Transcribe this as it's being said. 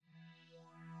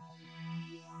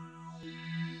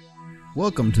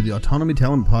Welcome to the Autonomy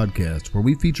Talent Podcast, where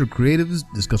we feature creatives,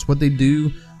 discuss what they do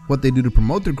to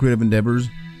promote their creative endeavors,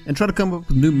 and try to come up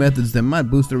with new methods that might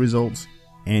boost their results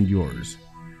and yours.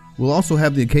 We'll also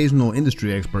have the occasional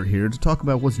industry expert here to talk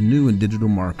about what's new in digital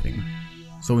marketing.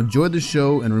 So enjoy the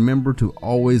show and remember to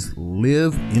always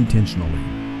live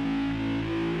intentionally.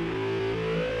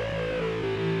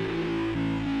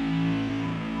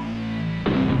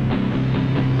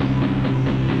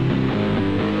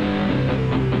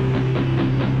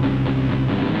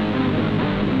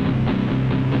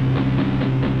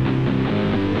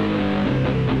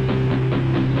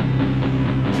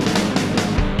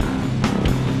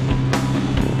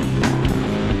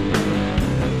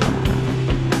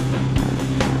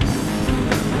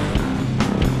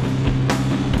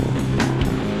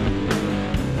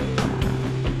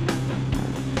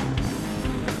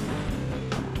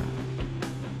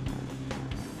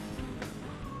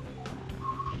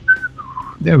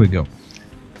 There we go.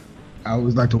 I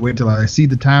always like to wait till I see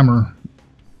the timer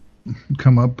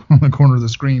come up on the corner of the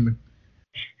screen.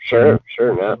 Sure,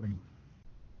 no.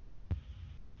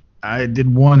 I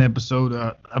did one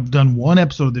episode. I've done one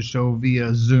episode of the show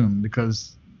via Zoom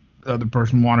because the other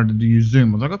person wanted to use Zoom.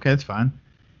 I was like, okay, that's fine.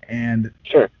 And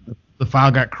sure. The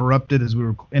file got corrupted as we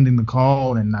were ending the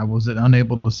call, and I was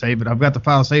unable to save it. I've got the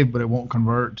file saved, but it won't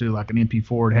convert to like an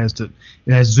MP4.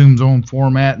 It has Zoom's own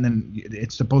format, and then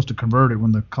it's supposed to convert it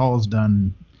when the call is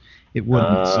done. It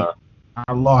wouldn't. So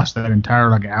I lost that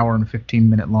entire hour and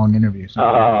 15-minute long interview. So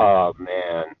oh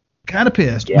man, kind of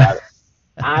pissed. Yeah,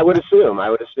 I would assume.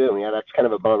 Yeah, that's kind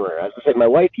of a bummer. As I say, my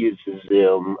wife uses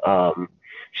Zoom.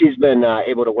 She's been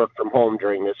able to work from home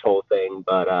during this whole thing,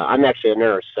 but I'm actually a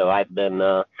nurse, so I've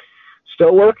been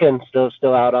still working,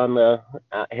 still out on the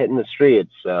hitting the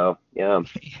streets. So yeah.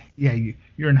 Yeah,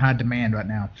 you're in high demand right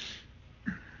now.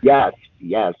 Yes,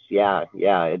 yeah.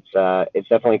 It's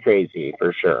definitely crazy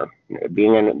for sure.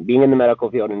 Being in the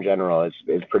medical field in general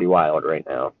is pretty wild right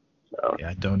now. So. Yeah,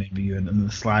 I don't envy you in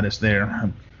the slightest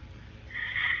there.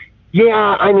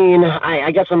 Yeah, I mean,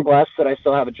 I guess I'm blessed that I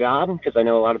still have a job because I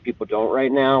know a lot of people don't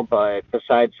right now. But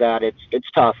besides that,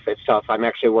 it's tough. It's tough. I'm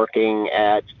actually working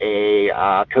at a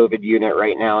COVID unit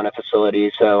right now in a facility,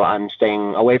 so I'm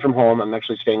staying away from home. I'm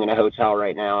actually staying in a hotel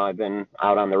right now. I've been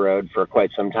out on the road for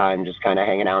quite some time, just kind of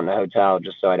hanging out in the hotel,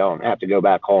 just so I don't have to go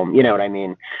back home. You know what I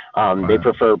mean? Wow. They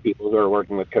prefer people who are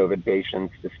working with COVID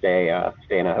patients to stay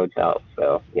in a hotel.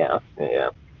 So yeah.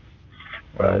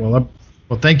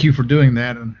 Well, thank you for doing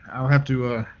that, and I'll have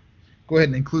to go ahead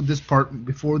and include this part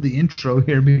before the intro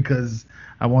here because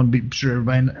I want to be sure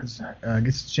everybody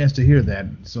gets a chance to hear that.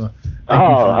 So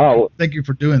thank you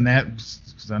for doing that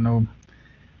because I know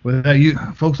without you,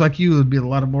 folks like you, there'd be a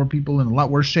lot of more people in a lot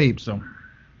worse shape. So.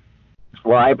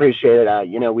 Well, I appreciate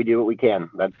it. We do what we can.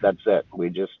 That's it. We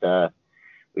just do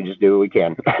what we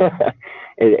can.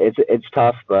 It's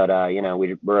tough, but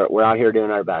we're out here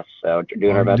doing our best. So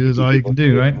doing our best. Do is all you can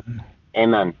do, right?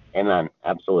 Amen.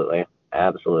 Absolutely.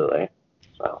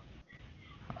 So.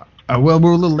 Well,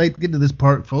 we're a little late to get to this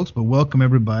part, folks, but welcome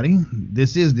everybody.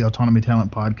 This is the Autonomy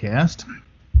Talent Podcast.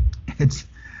 It's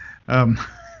a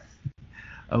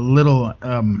little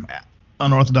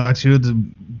unorthodox here to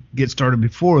get started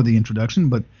before the introduction,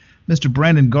 but Mr.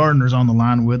 Brandon Gardner is on the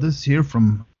line with us here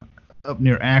from up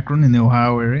near Akron in the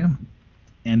Ohio area,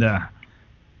 and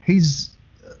he's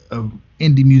an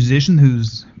indie musician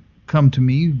who's come to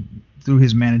me through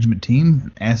his management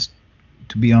team, asked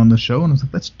to be on the show, and I was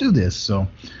like, let's do this. So,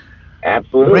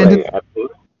 absolutely. Brandon,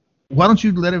 why don't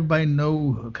you let everybody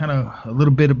know kind of a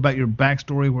little bit about your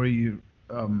backstory, where you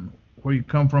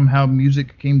come from, how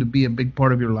music came to be a big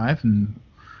part of your life, and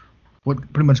what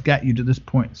pretty much got you to this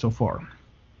point so far?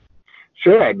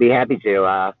 Sure, I'd be happy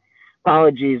to.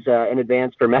 Apologies in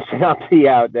advance for messing up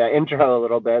the intro a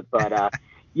little bit, but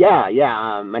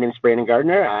my name's Brandon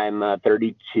Gardner. I'm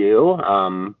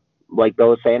 32. Like Bill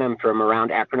was saying, I'm from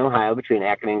around Akron, Ohio, between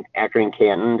Akron and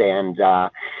Canton, and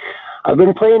I've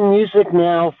been playing music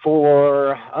now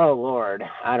for,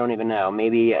 I don't even know,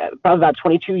 maybe probably about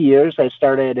 22 years. I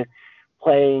started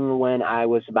playing when I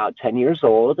was about 10 years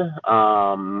old.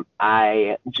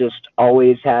 I just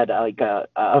always had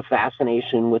a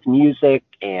fascination with music,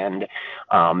 and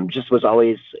just was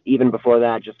always, even before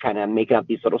that, just kind of making up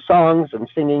these little songs and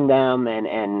singing them,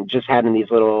 and just having these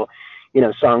little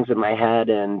songs in my head.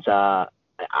 And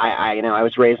I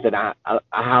was raised in a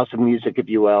house of music, if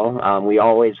you will. We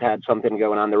always had something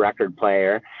going on the record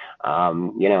player. My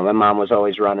mom was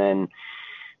always running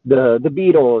the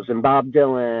Beatles and Bob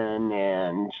Dylan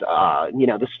and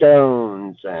the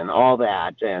Stones and all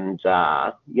that, and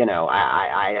I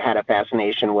had a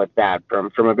fascination with that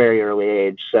from a very early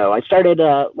age. So I started,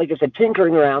 like I said,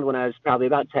 tinkering around when I was probably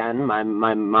about 10. My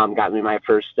mom got me my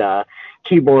first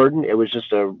keyboard. It was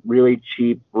just a really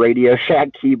cheap Radio Shack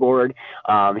keyboard.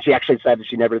 She actually said that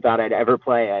she never thought I'd ever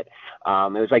play it.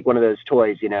 It was like one of those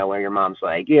toys, where your mom's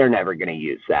like, "You're never gonna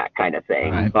use that," kind of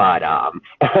thing. Right.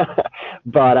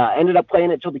 But ended up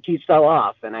playing it till the keys fell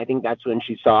off, and I think that's when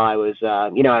she saw I was, I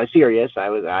was serious. I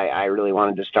really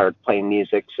wanted to start playing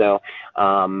music, so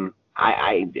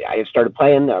I started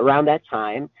playing around that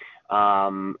time.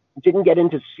 Didn't get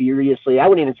into seriously, I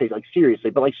wouldn't even say like seriously,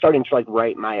 but like starting to like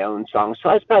write my own songs. So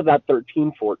I was probably about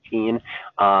 13, 14.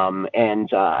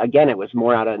 Again, it was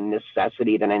more out of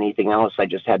necessity than anything else. I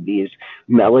just had these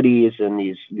melodies and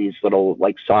these little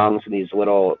like songs and these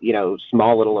little,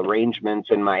 small little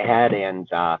arrangements in my head. And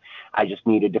I just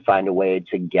needed to find a way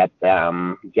to get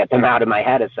them out of my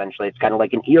head. Essentially, it's kind of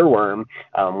like an earworm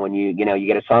when you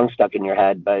get a song stuck in your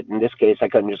head. But in this case, I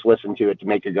couldn't just listen to it to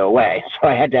make it go away. So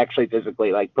I had to actually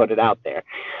physically like put it out there.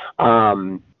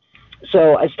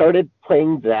 So I started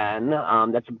playing then.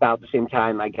 That's about the same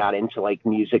time I got into like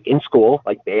music in school,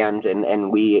 like band,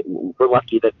 and we were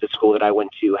lucky that the school that I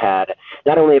went to had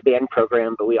not only a band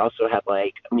program, but we also had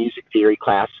like music theory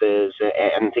classes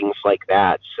and things like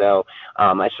that. So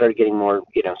I started getting more,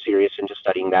 serious into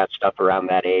studying that stuff around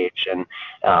that age, and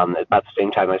about the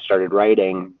same time I started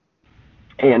writing.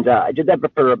 And I did that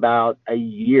for about a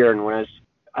year, and when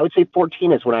I would say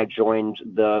 14 is when I joined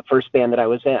the first band that I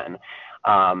was in.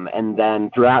 And then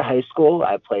throughout high school,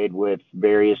 I played with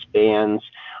various bands.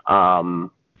 I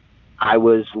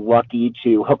was lucky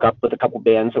to hook up with a couple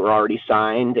bands that were already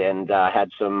signed and had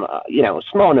some,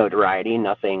 small notoriety,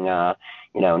 nothing,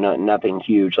 nothing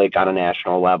huge like on a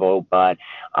national level. But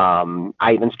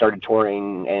I even started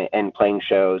touring and playing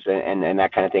shows and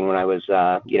that kind of thing when I was,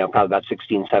 probably about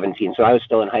 16, 17. So I was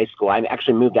still in high school. I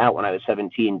actually moved out when I was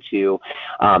 17 to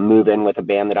move in with a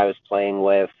band that I was playing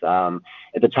with.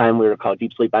 At the time, we were called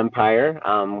Deep Sleep Empire.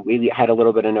 We had a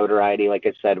little bit of notoriety. Like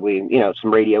I said, we,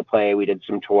 some radio play, we did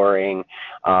some touring.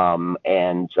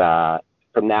 And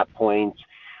from that point,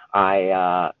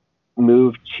 I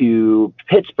moved to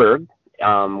Pittsburgh.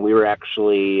 We were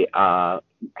actually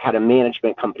had a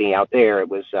management company out there. It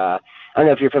was, I don't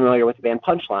know if you're familiar with the band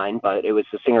Punchline, but it was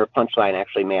the singer of Punchline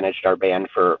actually managed our band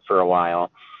for a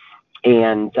while.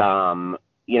 And,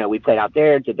 we played out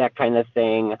there, did that kind of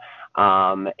thing.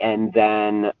 And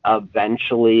then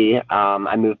eventually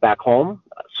I moved back home,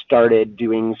 started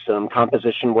doing some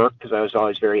composition work because I was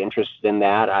always very interested in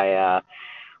that. I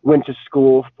went to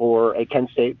school at Kent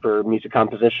State for music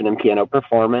composition and piano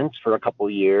performance for a couple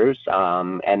of years,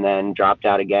 and then dropped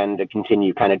out again to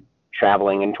continue kind of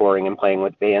traveling and touring and playing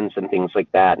with bands and things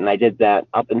like that. And I did that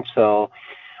up until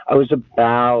I was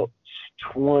about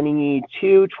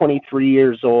 22, 23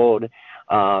 years old.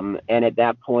 And at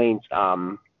that point,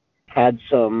 had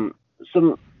some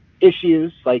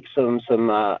issues, like some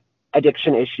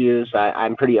addiction issues.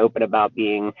 I'm pretty open about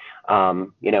being,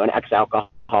 an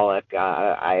ex-alcoholic.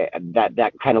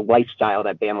 That kind of lifestyle,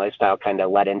 that band lifestyle, kind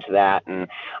of led into that, and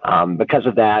because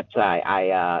of that,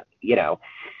 I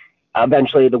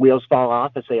eventually the wheels fall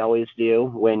off, as they always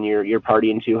do when you're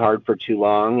partying too hard for too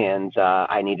long, and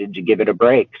I needed to give it a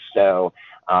break. So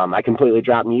I completely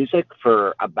dropped music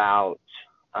for about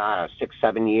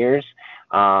 6-7 years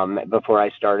before I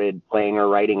started playing or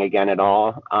writing again at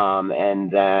all.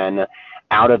 And then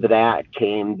out of that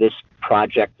came this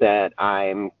project that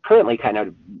I'm currently kind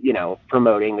of,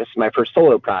 promoting. This is my first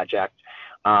solo project.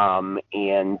 That's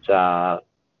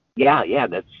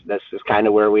just kind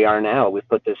of where we are now. We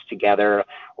put this together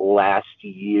last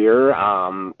year,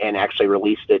 and actually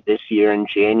released it this year in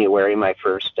January. My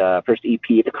first EP,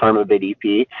 the Karma Vid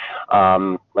EP.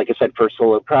 Like I said, first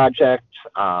solo project.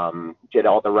 Did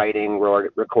all the writing,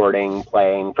 recording,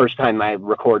 playing. First time I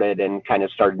recorded and kind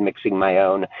of started mixing my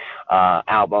own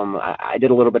album. I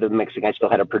did a little bit of the mixing. I still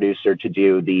had a producer to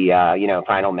do the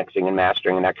final mixing and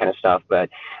mastering and that kind of stuff. But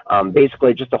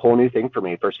basically just a whole new thing for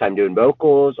me. First time doing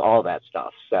vocals, all that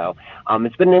stuff. So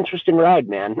it's been an interesting ride,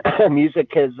 man.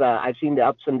 Music has, I've seen the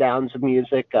ups and downs of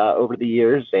music over the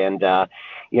years, and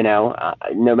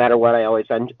no matter what, I always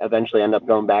eventually end up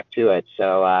going back to it.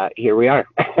 So here we are.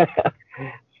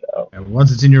 So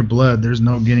once it's in your blood, there's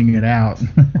no getting it out.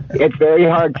 It's very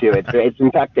hard to. It's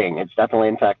infecting. It's definitely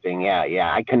infecting.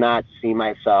 Yeah. I cannot see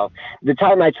myself. The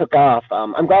time I took off,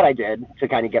 I'm glad I did, to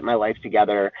kind of get my life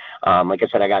together. Like I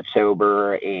said, I got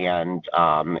sober, and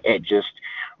it just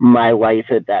my life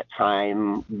at that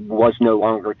time was no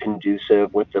longer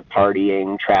conducive with the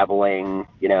partying, traveling,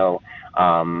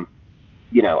 I'm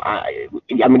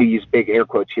going to use big air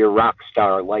quotes here, rock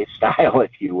star lifestyle,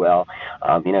 if you will,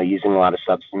 using a lot of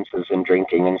substances and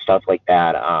drinking and stuff like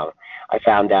that. I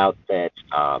found out that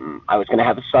I was going to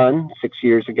have a son 6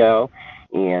 years ago,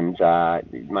 and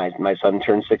my son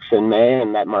turned 6 in May,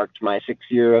 and that marked my 6th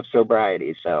year of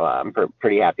sobriety. So I'm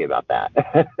pretty happy about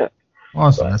that.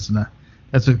 Awesome.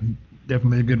 That's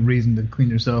definitely a good reason to clean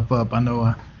yourself up. I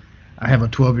know I have a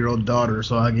 12-year-old daughter,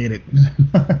 so I get it.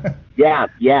 Yeah.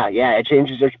 It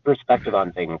changes your perspective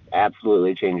on things.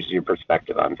 Absolutely changes your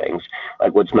perspective on things,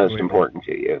 like what's most important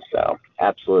to you. So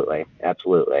absolutely.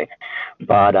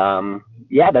 But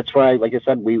that's why, like I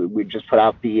said, we just put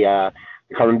out the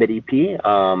Carbon Bit EP.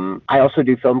 I also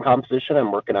do film composition.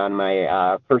 I'm working on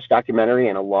my first documentary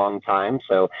in a long time,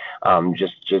 so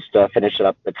just finished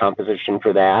up the composition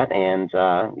for that, and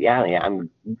I'm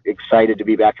excited to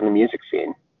be back in the music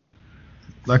scene.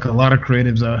 Like a lot of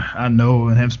creatives I know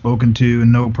and have spoken to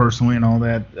and know personally and all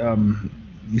that,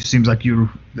 it seems like you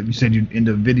said you're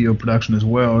into video production as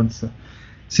well. It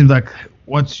seems like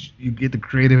once you get the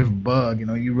creative bug,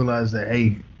 you realize that,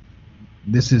 hey,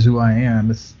 this is who I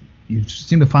am. You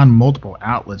seem to find multiple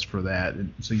outlets for that,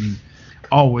 so you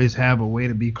always have a way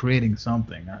to be creating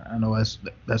something. I know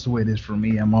that's the way it is for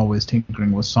me. I'm always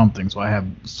tinkering with something, so I have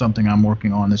something I'm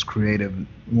working on that's creative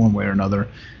one way or another.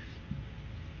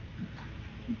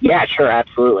 Yeah, sure,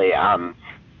 absolutely.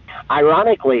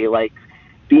 Ironically, like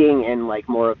being in like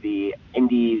more of the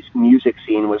indie music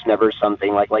scene was never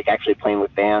something like actually playing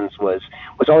with bands was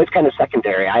always kind of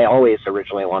secondary. I always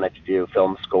originally wanted to do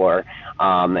film score,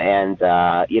 and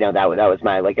that was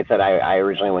my, like I said, I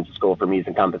originally went to school for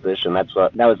music composition. That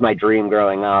was my dream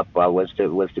growing up, was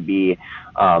to be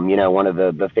one of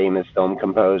the famous film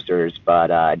composers.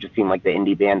 But it just seemed like the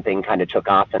indie band thing kind of took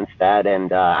off instead,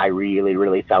 and I really,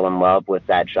 really fell in love with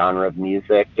that genre of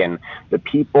music and the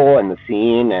people and the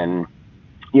scene and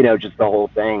just the whole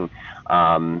thing.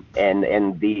 And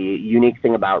the unique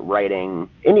thing about writing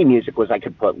indie music was I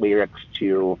could put lyrics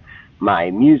to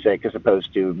my music as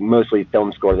opposed to mostly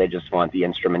film score. They just want the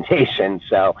instrumentation.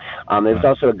 So it was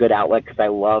also a good outlet because I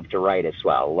love to write as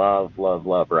well.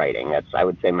 Love writing. That's, I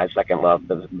would say, my second love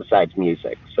besides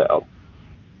music. So.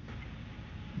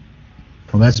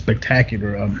 Well, that's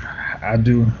spectacular. I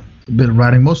do a bit of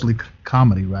writing, mostly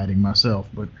comedy writing myself,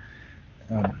 but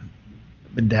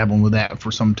been dabbling with that for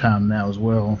some time now as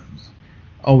well.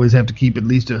 Always have to keep at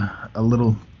least a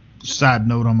little side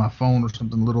note on my phone or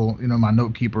something, little, my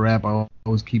note keeper app. I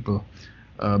always keep a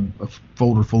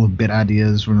folder full of bit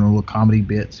ideas for little comedy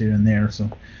bits here and there. So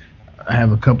I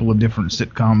have a couple of different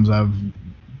sitcoms I've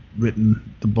written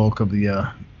the bulk of the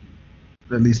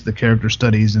at least the character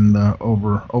studies and the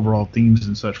overall themes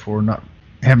and such for.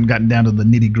 Haven't gotten down to the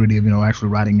nitty gritty of actually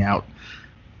writing out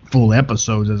full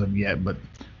episodes as of yet, but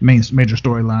major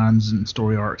storylines and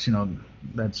story arcs,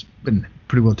 that's been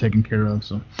pretty well taken care of.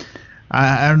 So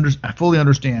I fully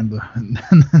understand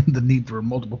the need for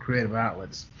multiple creative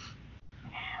outlets.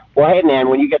 Well, hey man,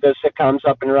 when you get those sitcoms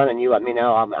up and running, you let me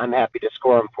know. I'm happy to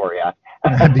score them for you.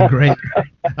 That'd be great.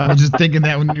 I was just thinking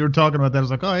that when you were talking about that, I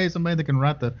was like, oh, hey, somebody that can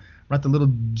write the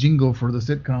little jingle for the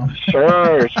sitcom.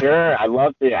 Sure. I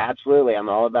love it. Absolutely, I'm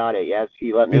all about it. Yes,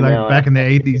 you let me know. Back in the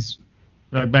 80s.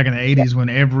 Back in the 80s when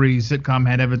every sitcom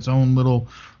had to have its own little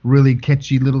really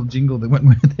catchy little jingle that went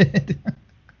with it.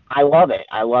 I love it.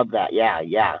 I love that.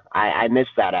 Yeah. I miss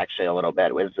that actually a little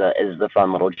bit. Is the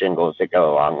fun little jingles that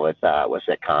go along with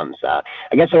sitcoms. I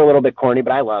guess they're a little bit corny,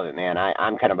 but I love it, man.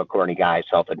 I'm kind of a corny guy,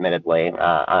 self-admittedly.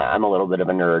 I'm a little bit of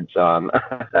a nerd, so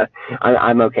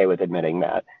I'm okay with admitting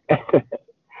that.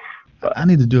 I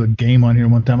need to do a game on here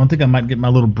one time. I think I might get my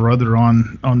little brother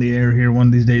on the air here one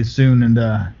of these days soon and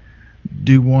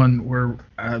do one where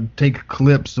I take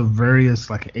clips of various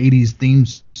 80s theme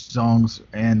songs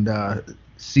and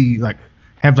see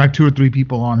have 2 or 3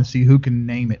 people on and see who can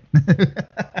name it.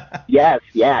 Yes,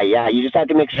 yeah. You just have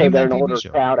to make sure they're an older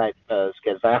crowd, I suppose,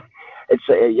 because it's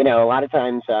a lot of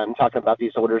times I'm talking about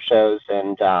these older shows,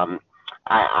 and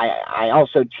I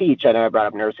also teach. I know I brought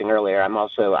up nursing earlier. I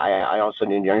also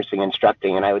do nursing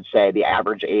instructing, and I would say the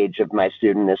average age of my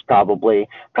student is probably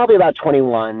about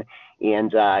 21.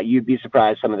 And you'd be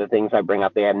surprised some of the things I bring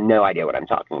up. They have no idea what I'm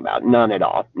talking about. None at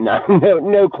all.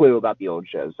 No clue about the old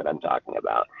shows that I'm talking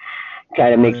about.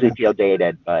 Kind of makes me feel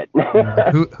dated, but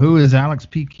who is Alex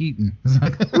P. Keaton?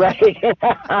 Right.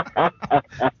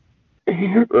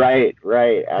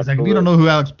 Right. It's like, if you don't know who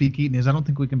Alex P. Keaton is, I don't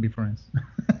think we can be friends.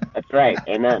 That's right.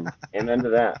 Amen to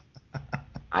that.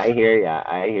 I hear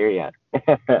ya.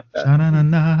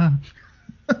 Sha-na-na-na.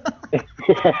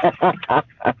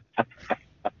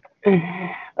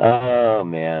 Oh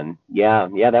man, yeah,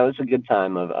 yeah, that was a good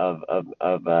time of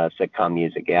sitcom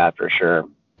music. Yeah, for sure,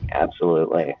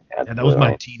 absolutely, Yeah, that was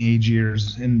my absolutely. teenage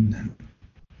years, and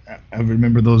I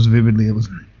remember those vividly. It was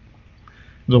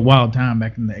a wild time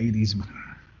back in the 80s.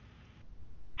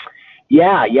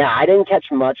 Yeah, yeah, I didn't catch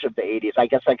much of the '80s. I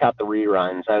guess I caught the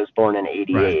reruns. I was born in Right.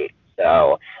 '88,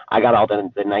 so I got all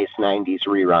the nice '90s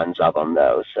reruns of them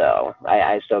though. So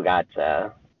I still got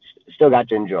to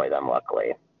enjoy them,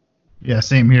 luckily. Yeah,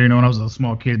 same here. You know, when I was a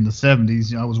small kid in the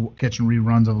 70s, I was catching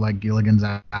reruns of like Gilligan's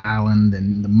Island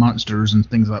and the Monsters and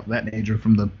things like that nature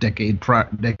from the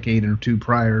decade or two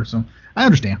prior. So I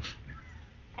understand.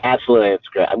 Absolutely, it's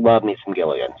great. I love me some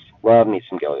Gilligan's. Love me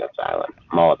some Gilligan's Island.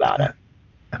 I'm all about it.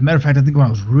 As a matter of fact, I think when I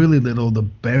was really little, the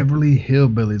Beverly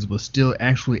Hillbillies was still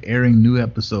actually airing new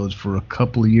episodes for a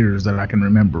couple of years that I can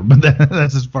remember. But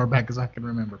that's as far back as I can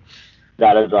remember.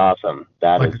 That is awesome.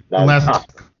 Like the That is last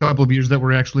awesome. couple of years that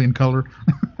were actually in color.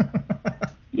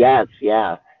 Yes,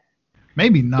 yeah.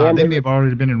 Maybe not. And They they may were have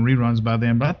already been in reruns by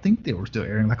then, but I think they were still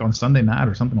airing like on Sunday night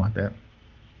or something like that.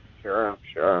 sure,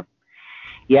 sure.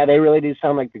 Yeah, they really do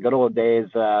sound like the good old days.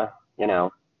 You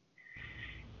know,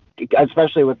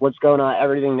 especially with what's going on,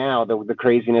 everything now, the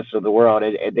craziness of the world.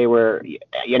 They were,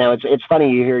 you know, it's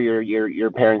funny you hear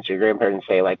your parents, your grandparents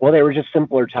say like, well, they were just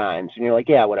simpler times, and you're like,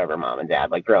 yeah, whatever, mom and dad,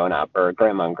 like growing up, or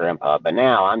grandma and grandpa. But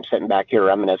now I'm sitting back here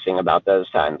reminiscing about those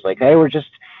times, like they were just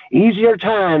easier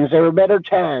times, they were better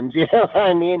times. You know what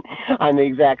I mean? I'm the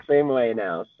exact same way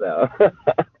now. So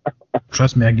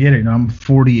Trust me, I get it. You know, I'm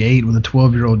 48 with a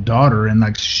 12-year-old daughter, and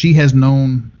like she has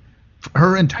known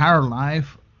her entire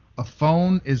life. A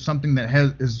phone is something that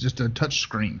is just a touch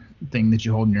screen thing that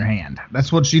you hold in your hand.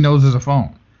 That's what she knows as a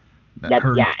phone. that,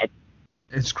 Her yeah,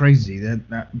 It's crazy.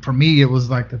 That for me, it was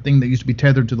like the thing that used to be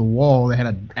tethered to the wall. They had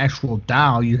an actual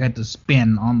dial you had to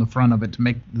spin on the front of it to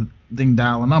make the thing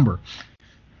dial a number.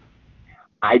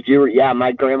 I do. Yeah,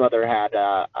 my grandmother had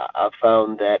a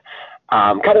phone that,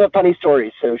 kind of a funny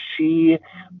story. So she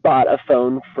bought a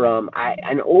phone from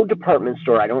an old department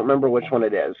store. I don't remember which one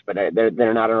it is, but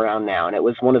they're not around now. And it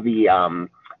was one of the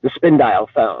spin dial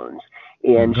phones.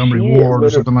 And Montgomery she Ward or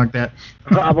literally, something like that.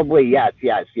 probably, yes,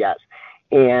 yes, yes,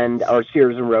 and or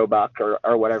Sears and Roebuck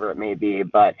or whatever it may be.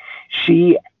 But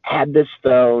she had this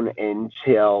phone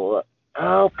until,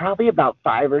 oh, probably about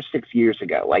 5 or 6 years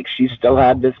ago. Like she still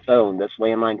had this phone, this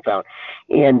landline phone,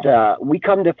 and we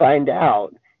come to find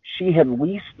out she had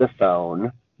leased the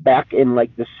phone back in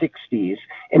like the 60s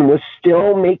and was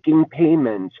still making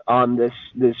payments on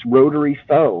this rotary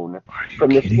phone Are you from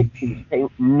the kidding 60s. me?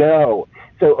 No.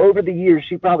 So over the years,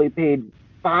 she probably paid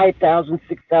 $5,000,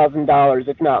 $6,000,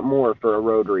 if not more, for a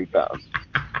rotary phone.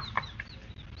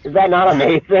 Is that not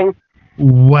amazing?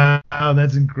 Wow,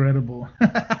 that's incredible.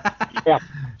 Yeah,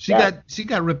 yeah, She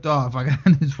got ripped off. I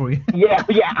got news for you. yeah,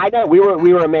 yeah. I know. We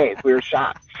were amazed. We were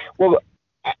shocked. Well,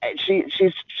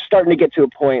 she's starting to get to a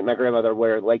point, my grandmother,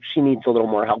 where like she needs a little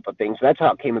more help with things. That's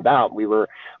how it came about. We were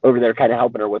over there kind of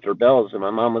helping her with her bills, and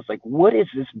my mom was like, "What is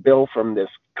this bill from this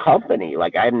company?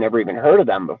 Like I've never even heard of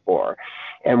them before."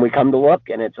 And we come to look,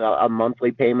 and it's a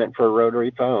monthly payment for a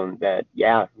rotary phone. That,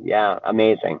 yeah, yeah,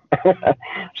 amazing,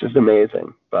 just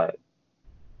amazing. But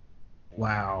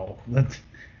Wow, that's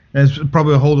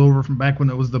probably a holdover from back when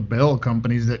it was the Bell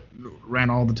companies that ran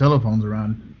all the telephones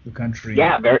around the country.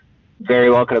 yeah, very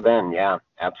well could have been. Yeah,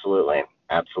 absolutely,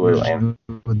 absolutely.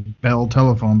 With Bell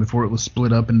Telephone before it was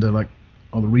split up into like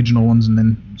all the regional ones and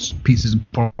then pieces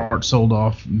and parts sold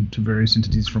off to various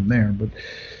entities from there. But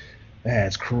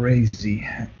that's crazy.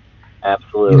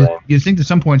 Absolutely. You'd think at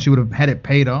some point she would have had it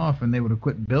paid off and they would have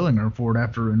quit billing her for it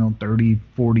after 30,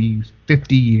 40,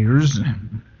 50 years.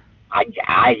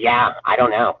 Yeah, I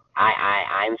don't know.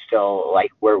 I'm still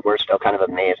like we're still kind of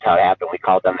amazed how it happened. We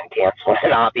called them and canceled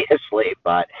it, obviously,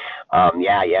 but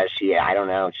yeah. I don't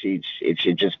know. She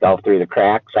just fell through the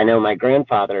cracks. I know my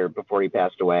grandfather, before he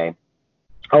passed away,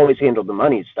 always handled the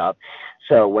money stuff.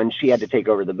 So when she had to take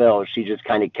over the bill, she just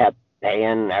kind of kept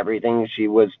paying everything she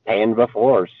was paying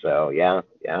before. So yeah.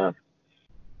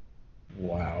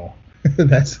 Wow,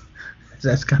 that's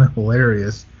kind of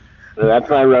hilarious. So that's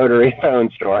my rotary phone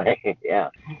story. Yeah.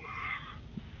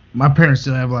 My parents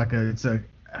still have like it's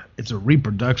a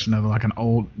reproduction of like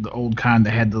the old kind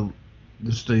that had the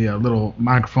little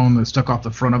microphone that stuck off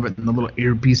the front of it and the little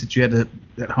earpiece that you had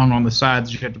that hung on the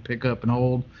sides you had to pick up and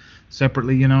hold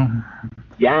separately,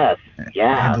 Yes.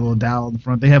 Yeah. It had the little dial in the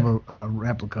front. They have a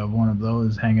replica of one of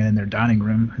those hanging in their dining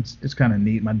room. It's kind of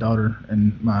neat. My daughter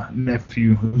and my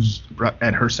nephew, who's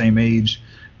at her same age,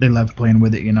 they love playing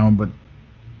with it, But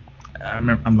I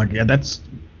remember, I'm like, yeah, that's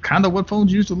kind of what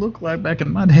phones used to look like back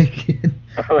in my day, kid.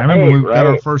 Right, I remember we got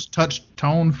our right. first touch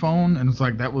tone phone, and it's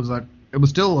like that was like it was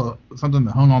still something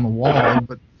that hung on the wall,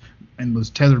 but and was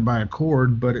tethered by a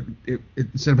cord. But it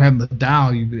instead of having the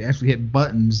dial, you could actually hit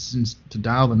buttons to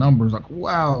dial the numbers. Like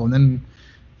wow! And then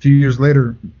a few years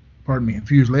later,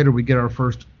 we get our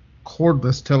first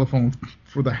cordless telephone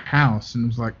for the house, and it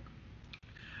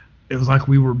was like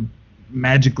we were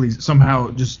magically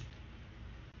somehow just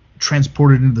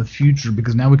transported into the future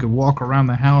because now we could walk around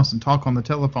the house and talk on the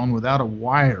telephone without a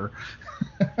wire.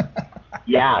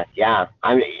 Yeah, yeah.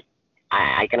 I mean,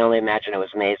 I can only imagine it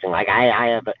was amazing. Like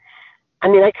I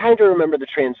kind of remember the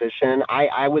transition.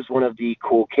 I was one of the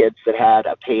cool kids that had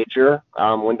a pager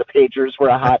when the pagers were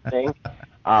a hot thing.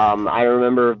 I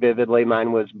remember vividly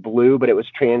mine was blue, but it was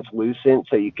translucent,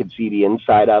 so you could see the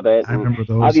inside of it. I remember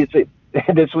those. Obviously,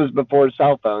 this was before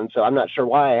cell phones, so I'm not sure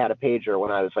why I had a pager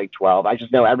when I was like 12. I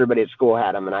just know everybody at school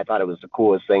had them, and I thought it was the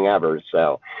coolest thing ever.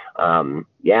 So,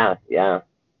 yeah,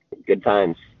 good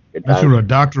times. Good Unless times. you were a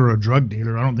doctor or a drug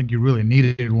dealer, I don't think you really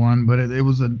needed one, but it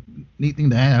was a neat thing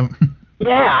to have.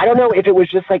 Yeah, I don't know if it was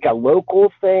just like a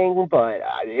local thing, but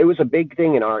it was a big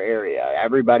thing in our area.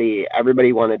 Everybody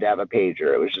wanted to have a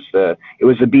pager. It was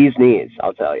the bee's knees,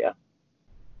 I'll tell you.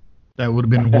 That would have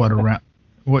been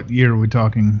what year are we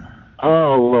talking?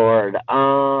 Oh Lord,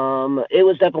 it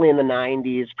was definitely in the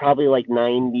 90s, probably like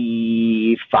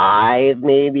 95,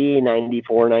 maybe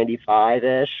 94,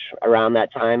 95-ish. Around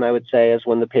that time, I would say, is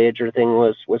when the pager thing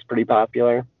was pretty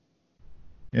popular.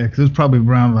 Yeah, because it was probably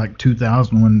around like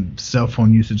 2000 when cell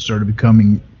phone usage started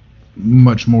becoming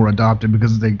much more adopted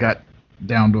because they got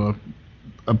down to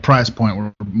a price point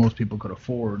where most people could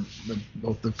afford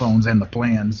both the phones and the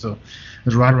plans. So it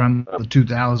was right around the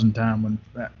 2000 time when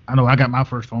I know I got my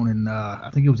first phone in I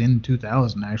think it was in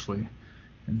 2000 actually,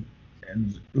 and it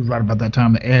was right about that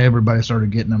time that everybody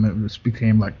started getting them. It just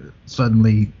became like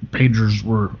suddenly pagers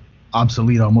were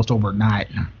obsolete almost overnight.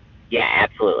 Yeah,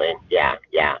 absolutely.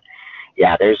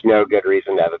 Yeah, there's no good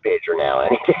reason to have a pager now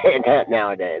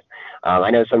nowadays. I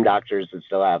know some doctors that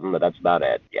still have them, but that's about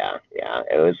it. Yeah.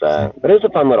 But it was a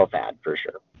fun little fad for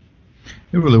sure.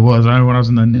 It really was. When I was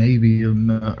in the Navy in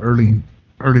the early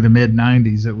to mid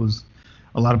 '90s, it was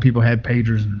a lot of people had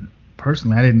pagers, and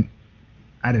personally, I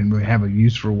didn't really have a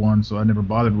use for one, so I never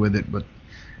bothered with it. But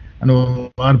I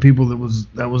know a lot of people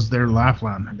that was their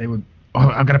lifeline. They would,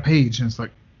 I've got a page, and it's like,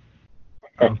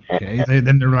 okay.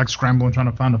 Then they're like scrambling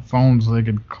trying to find a phone so they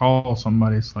could call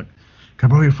somebody. It's like, can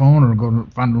I borrow your phone, or go to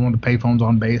find one of the pay phones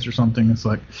on base or something? It's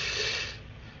like,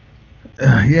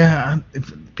 yeah,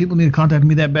 if people need to contact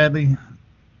me that badly,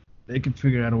 they can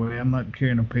figure out a way. I'm not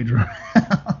carrying a pager around.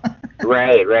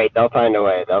 Right. They'll find a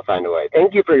way.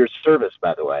 Thank you for your service,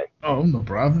 by the way. Oh, no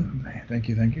problem. Thank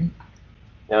you.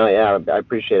 No, yeah, I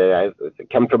appreciate it. I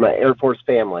come from an Air Force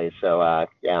family, so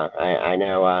yeah, I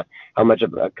know how much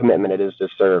of a commitment it is to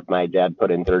serve. My dad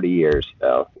put in 30 years,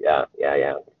 so yeah.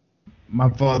 My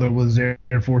father was Air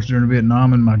Force during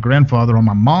Vietnam, and my grandfather on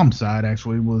my mom's side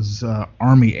actually was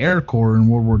Army Air Corps in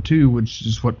World War II, which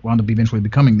is what wound up eventually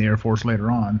becoming the Air Force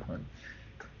later on.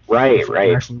 Right.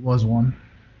 There actually was one.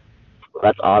 Well,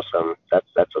 that's awesome. That's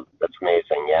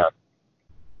amazing. Yeah.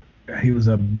 He was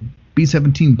a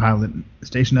B-17 pilot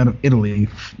stationed out of Italy,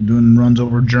 doing runs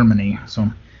over Germany. So,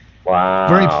 wow.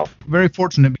 Very, very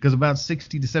fortunate because about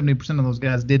 60 to 70% of those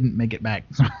guys didn't make it back.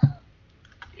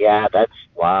 Yeah, that's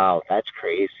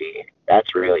crazy.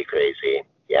 That's really crazy.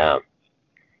 Yeah.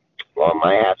 Well,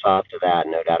 my hat's off to that.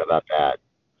 No doubt about that.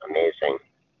 Amazing.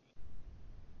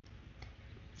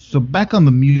 So back on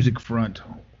the music front,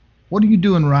 what are you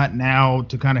doing right now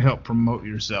to kind of help promote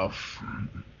yourself?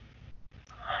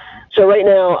 So right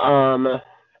now,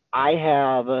 I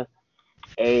have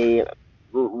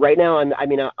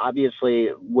obviously,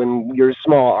 when you're a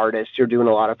small artist, you're doing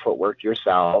a lot of footwork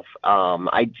yourself.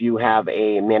 I do have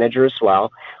a manager as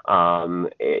well.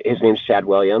 His name's Chad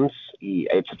Williams.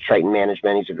 It's a Triton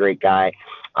Management. He's a great guy.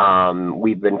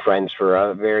 We've been friends for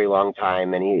a very long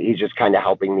time, and he's just kind of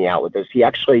helping me out with this. He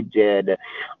actually did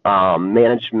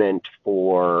management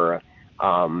for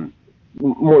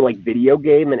more like video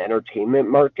game and entertainment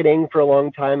marketing for a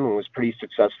long time, and was pretty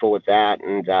successful with that.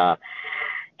 And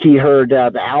he heard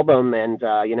the album, and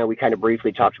we kind of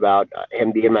briefly talked about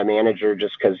him being my manager,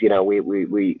 just because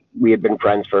we had been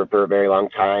friends for a very long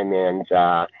time, and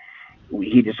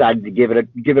he decided to give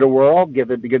it a whirl, give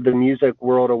the music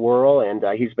world a whirl, and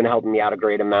he's been helping me out a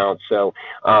great amount. So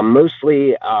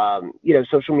mostly,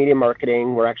 social media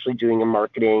marketing. We're actually doing a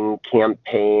marketing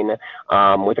campaign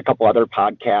with a couple other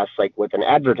podcasts, like with an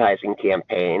advertising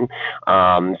campaign.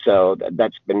 So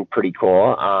that's been pretty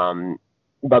cool.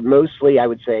 But mostly, I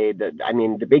would say that,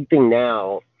 the big thing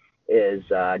now is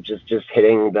just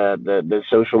hitting the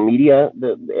social media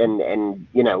and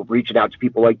reaching out to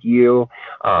people like you.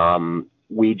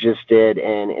 We just did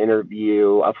an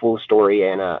interview, a full story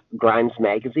in Grimes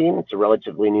magazine. It's a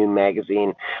relatively new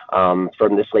magazine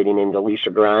from this lady named Alicia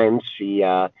Grimes. She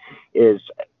is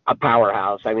a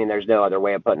powerhouse. I mean, there's no other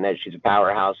way of putting it. She's a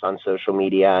powerhouse on social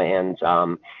media, and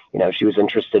she was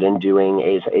interested in doing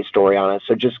a story on it.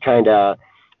 So just kind of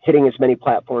hitting as many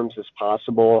platforms as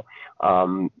possible.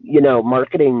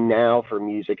 Marketing now for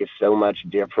music is so much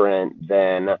different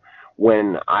than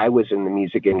when I was in the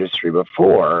music industry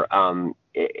before.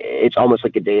 It's almost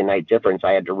like a day and night difference.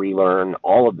 I had to relearn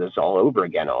all of this all over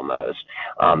again almost.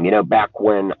 Back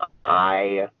when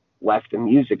I left the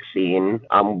music scene,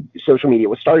 social media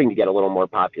was starting to get a little more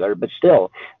popular, but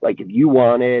still, like, if you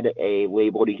wanted a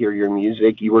label to hear your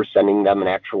music, you were sending them an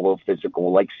actual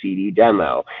physical, like, CD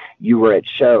demo. You were at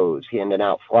shows handing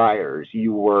out flyers.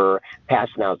 You were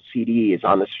passing out CDs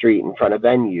on the street in front of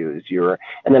venues.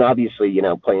 And then obviously,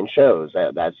 playing shows.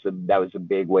 That was a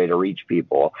big way to reach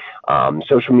people.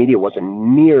 Social media wasn't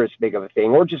near as big of a thing,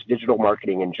 or just digital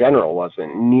marketing in general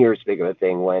wasn't near as big of a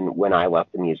thing when I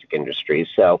left the music industry.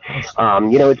 So,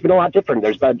 it's been a lot different.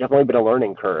 There's definitely been a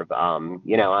learning curve. I'm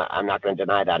not going to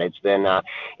deny that. It's been,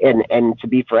 and to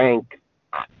be frank,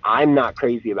 I'm not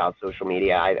crazy about social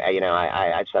media.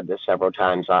 I've said this several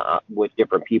times with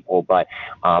different people, but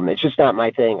it's just not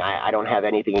my thing. I don't have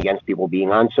anything against people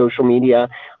being on social media.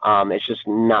 It's just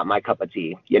not my cup of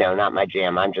tea, not my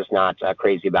jam. I'm just not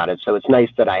crazy about it. So it's nice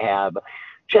that I have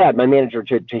Chad, my manager,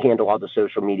 to handle all the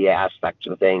social media aspects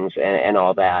of things and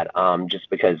all that. Just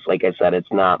because, like I said,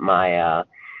 it's not my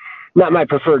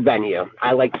preferred venue.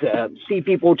 I like to see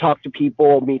people, talk to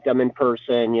people, meet them in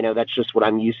person. That's just what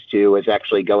I'm used to, is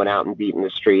actually going out and beating the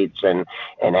streets and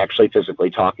actually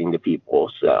physically talking to people.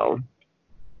 So,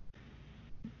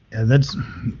 yeah, there's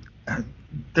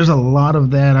a lot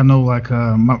of that. I know, like,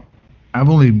 I've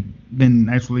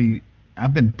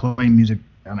been playing music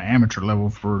on an amateur level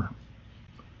for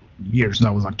years since I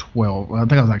was like 12. I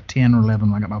think I was like 10 or 11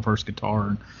 when I got my first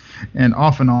guitar, and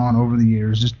off and on over the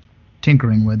years, just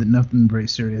tinkering with it, nothing very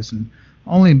serious. And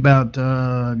only about,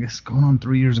 I guess, going on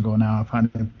 3 years ago now, I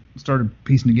finally started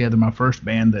piecing together my first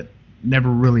band that never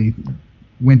really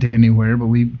went anywhere, but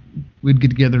we'd get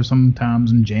together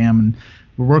sometimes and jam, and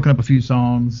we're working up a few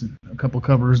songs, a couple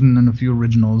covers, and then a few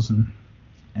originals, and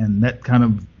that kind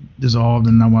of dissolved,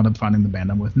 and I wound up finding the band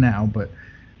I'm with now. But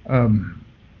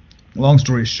long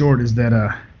story short is that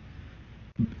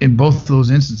in both of those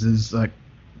instances, like,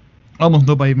 almost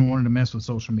nobody even wanted to mess with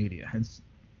social media. It's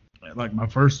like my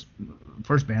first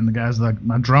band, the guys, like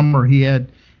my drummer, he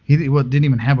didn't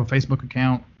even have a Facebook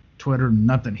account, Twitter,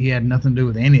 nothing. He had nothing to do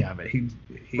with any of it. He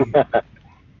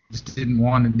just didn't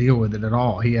want to deal with it at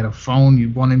all. He had a phone. You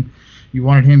wanted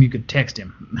him, you could text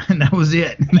him, and that was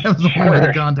it. That was the only way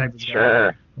to contact this guy.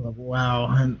 Sure. Like, wow.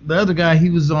 And the other guy, he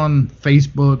was on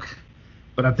Facebook,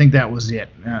 but I think that was it.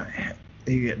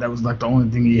 That was like the only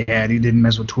thing he had. He didn't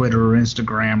mess with Twitter or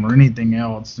Instagram or anything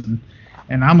else.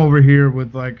 And I'm over here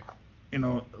with, like,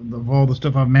 of all the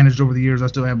stuff I've managed over the years, I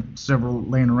still have several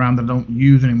laying around that I don't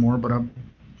use anymore, but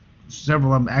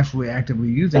several I'm actually actively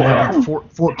using. I have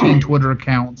like 14 Twitter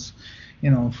accounts,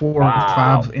 4 or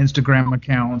 5 Instagram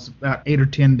accounts, about 8 or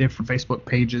 10 different Facebook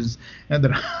pages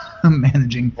that I'm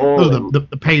managing. Those are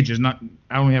the pages,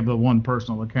 I only have the one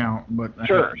personal account, but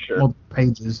sure. multiple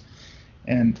pages.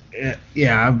 And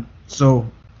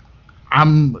so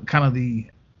I'm kind of the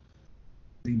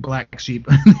black sheep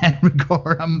in that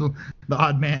regard. I'm the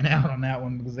odd man out on that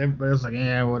one, because everybody else is like,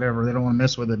 yeah, whatever. They don't want to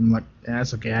mess with it. And I'm like, yeah,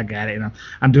 that's okay. I got it.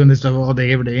 I'm doing this stuff all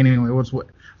day, every day anyway.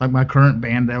 Like my current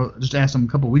band, I just asked them a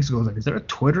couple of weeks ago, I was like, is there a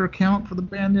Twitter account for the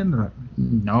band? And they're like,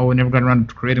 no, we never got around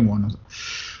to creating one. I was like,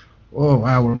 oh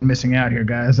wow, we're missing out here,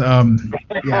 guys.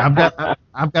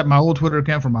 I've got my old Twitter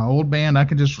account for my old band. I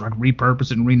can just like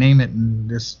repurpose it and rename it, and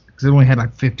just, because it only had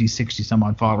like 50, 60 some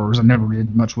odd followers. I never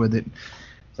did much with it.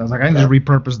 So I was like, I can just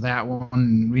repurpose that one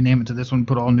and rename it to this one,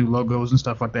 put all new logos and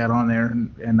stuff like that on there,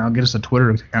 and I'll get us a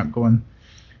Twitter account going. And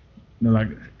they're like,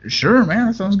 sure, man,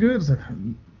 that sounds good. It's like,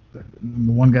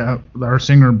 the one guy, our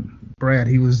singer Brad,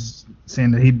 he was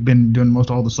saying that he'd been doing most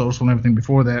all the social and everything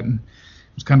before that, and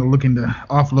was kind of looking to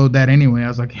offload that anyway. I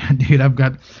was like, yeah, dude,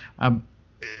 I'm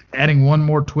adding one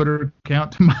more Twitter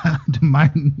account to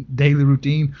my daily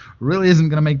routine really isn't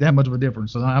going to make that much of a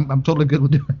difference. So I'm totally good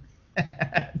with doing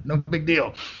it. No big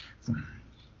deal.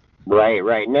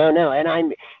 Right. No, and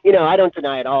I don't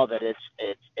deny at all that it's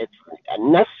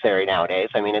necessary nowadays.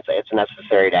 I mean, it's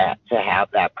necessary to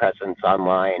have that presence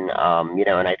online.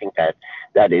 And I think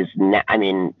that is, I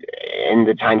mean, in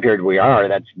the time period we are,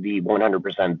 that's the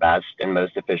 100% best and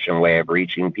most efficient way of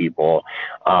reaching people.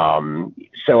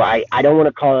 So I don't want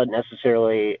to call it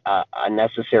necessarily a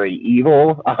necessary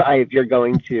evil if you're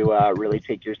going to really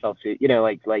take yourself to,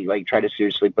 like try to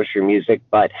seriously push your music.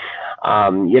 But,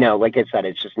 like I said,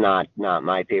 it's just not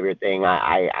my favorite thing.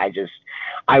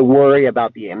 I worry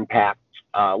about the impact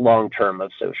long term of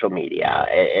social media.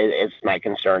 It's my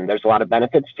concern. There's a lot of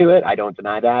benefits to it. I don't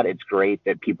deny that. It's great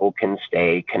that people can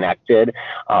stay connected.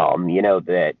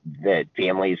 That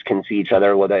families can see each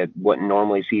other, wouldn't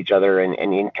normally see each other,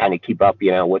 and kind of keep up,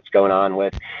 what's going on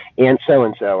with Aunt so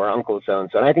and so or Uncle so and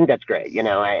so. And I think that's great.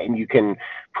 And you can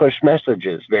push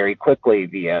messages very quickly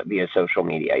via social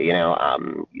media.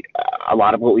 A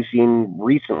lot of what we've seen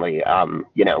recently,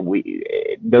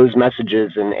 those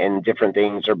messages and different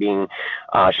things are being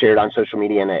shared on social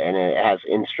media, and it has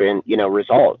instant,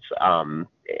 results.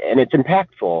 And it's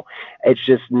impactful. It's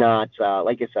just not,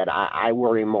 like I said, I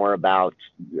worry more about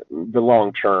the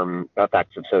long-term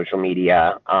effects of social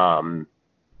media. And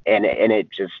it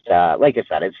just, like I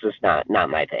said, it's just not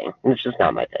my thing. It's just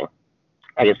not my thing.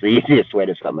 I guess the easiest way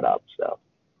to sum it up. So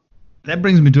that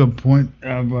brings me to a point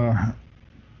of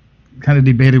kind of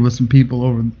debated with some people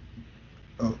over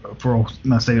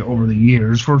the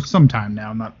years, for some time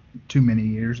now, not too many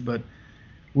years, but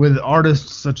with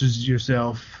artists such as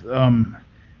yourself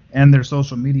and their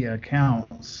social media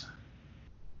accounts,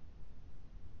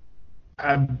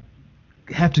 I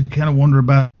have to kind of wonder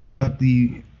about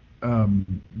the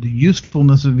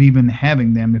usefulness of even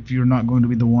having them if you're not going to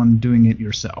be the one doing it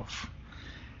yourself.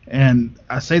 And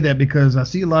I say that because I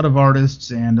see a lot of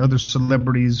artists and other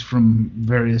celebrities from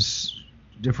various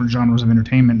different genres of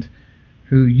entertainment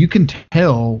who you can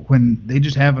tell when they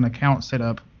just have an account set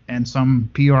up and some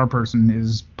PR person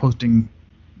is posting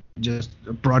just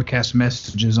broadcast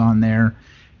messages on there,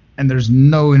 and there's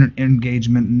no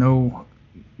engagement, no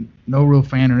real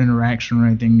fan or interaction or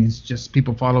anything. It's just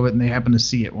people follow it and they happen to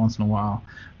see it once in a while,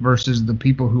 versus the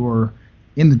people who are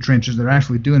in the trenches. They're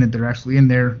actually doing it. They're actually in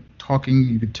there talking.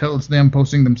 You could tell it's them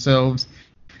posting themselves.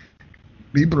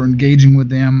 People are engaging with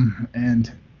them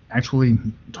and actually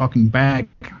talking back.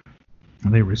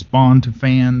 They respond to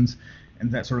fans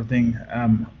and that sort of thing. I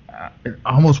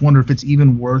almost wonder if it's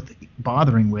even worth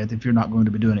bothering with if you're not going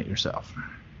to be doing it yourself.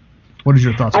 What is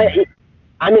your thoughts on that?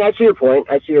 I mean, I see your point.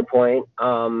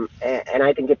 And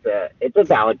I think it's a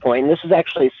valid point. And this is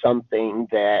actually something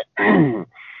that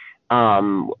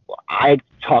I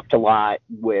talked a lot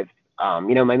with,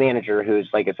 my manager, who's,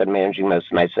 like I said, managing most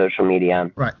of my social media.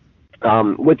 Right.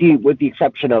 With the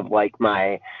exception of like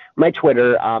my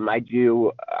Twitter, I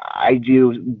do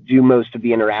most of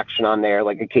the interaction on there.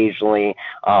 Like occasionally,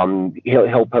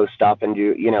 he'll post stuff and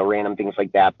do random things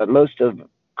like that. But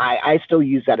I still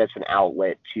use that as an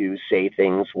outlet to say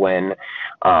things when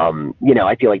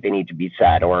I feel like they need to be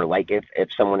said, or like if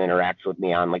someone interacts with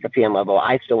me on like a fan level,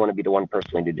 I still want to be the one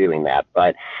personally doing that.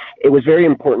 But it was very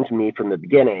important to me from the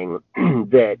beginning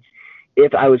that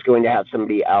if I was going to have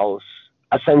somebody else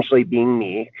essentially being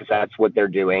me, because that's what they're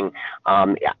doing.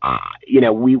 We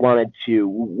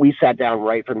sat down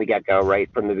right from the get-go, right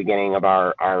from the beginning of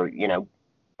our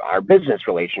business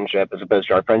relationship as opposed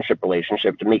to our friendship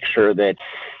relationship, to make sure that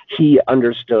he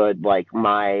understood like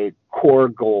my core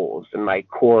goals and my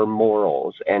core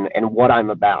morals and what I'm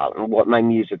about and what my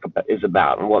music is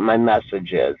about and what my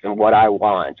message is and what I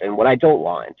want and what I don't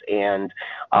want. And,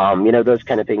 those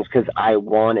kind of things, because I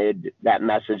wanted that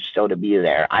message still to be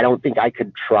there. I don't think I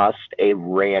could trust a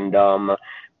random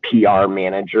PR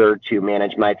manager to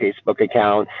manage my Facebook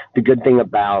account. The good thing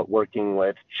about working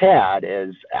with Chad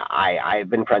is I've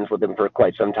been friends with him for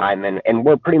quite some time, and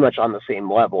we're pretty much on the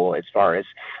same level as far as,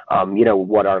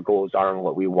 what our goals are and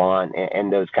what we want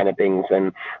and those kind of things.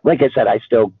 And like I said, I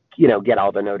still, get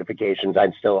all the notifications.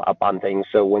 I'm still up on things.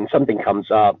 So when something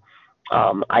comes up,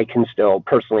 I can still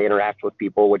personally interact with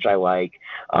people, which I like.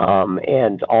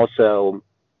 And also,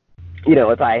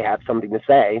 if I have something to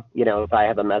say, if I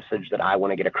have a message that I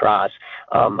want to get across,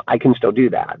 I can still do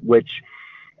that, which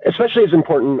especially is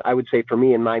important, I would say, for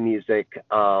me in my music.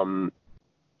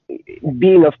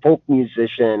 Being a folk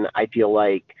musician, I feel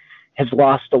like has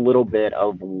lost a little bit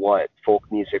of what folk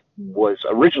music was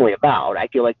originally about. I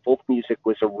feel like folk music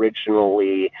was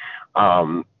originally,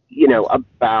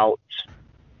 about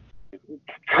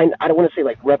I don't want to say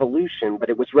like revolution, but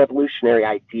it was revolutionary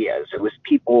ideas. It was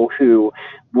people who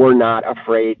were not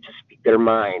afraid to speak their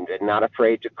mind and not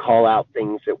afraid to call out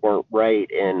things that weren't right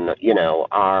in,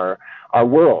 our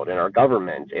world and our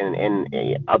government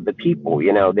and of the people.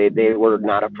 They were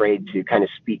not afraid to kind of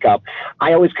speak up.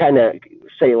 I always kind of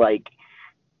say like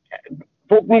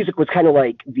folk music was kind of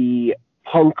like the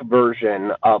punk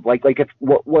version of like if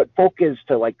what folk is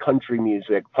to like country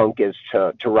music, punk is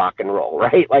to rock and roll,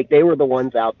 right? Like they were the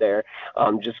ones out there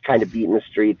just kind of beating the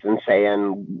streets and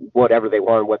saying whatever they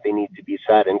want, what they need to be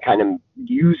said, and kind of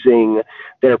using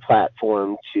their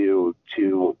platform to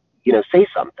say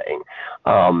something.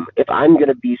 If I'm going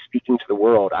to be speaking to the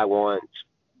world, I want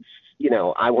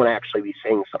to actually be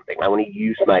saying something. I want to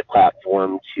use my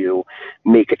platform to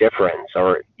make a difference,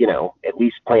 or at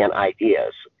least plant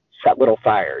ideas, set little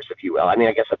fires, if you will. I mean,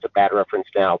 I guess that's a bad reference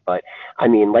now, but I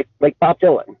mean, like Bob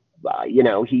Dylan.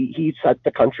 He set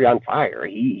the country on fire.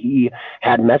 He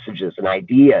had messages and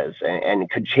ideas and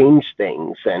could change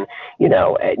things, and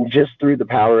and just through the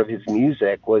power of his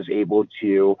music was able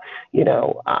to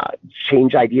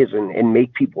change ideas and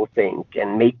make people think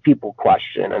and make people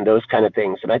question and those kind of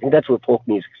things. And I think that's what folk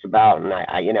music's about. And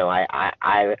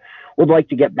I would like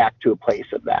to get back to a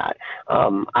place of that.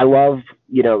 I love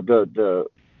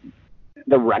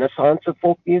the renaissance of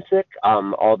folk music,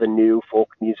 all the new folk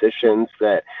musicians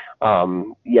that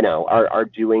are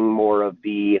doing more of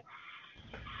the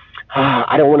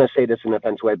I don't want to say this in an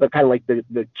offensive way, but kind of like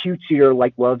the cutesier,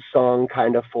 like love song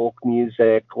kind of folk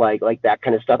music, like that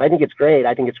kind of stuff. I think it's great.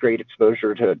 I think it's great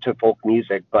exposure to folk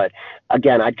music. But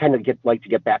again, I'd kind of like to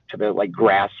get back to the like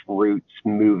grassroots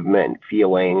movement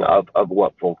feeling of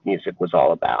what folk music was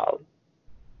all about.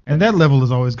 And that level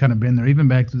has always kind of been there. Even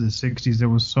back to the 60s, there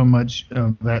was so much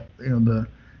of that, the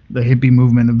hippie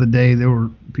movement of the day. They were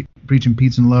preaching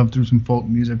peace and love through some folk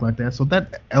music like that. So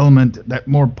that element, that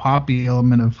more poppy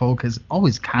element of folk has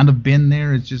always kind of been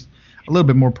there. It's just a little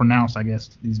bit more pronounced, I guess,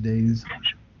 these days.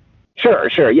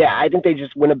 Sure. Yeah, I think they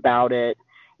just went about it,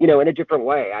 in a different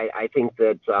way. I think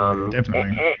that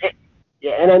definitely.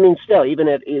 Yeah, and I mean, still, even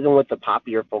with the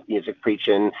poppier folk music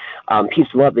preaching peace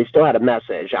and love, they still had a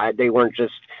message. They weren't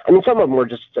just. I mean, some of them were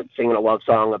just singing a love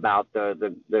song about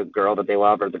the girl that they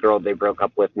love or the girl they broke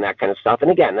up with and that kind of stuff. And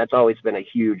again, that's always been a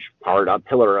huge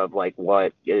pillar of like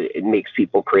what it makes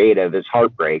people creative is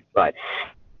heartbreak. But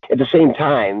at the same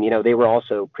time, they were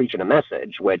also preaching a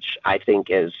message, which I think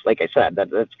is, like I said,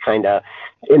 that's kind of,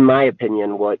 in my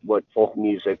opinion, what folk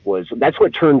music was. That's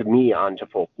what turned me on to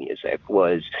folk music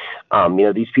was,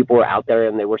 these people were out there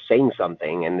and they were saying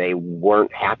something and they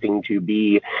weren't having to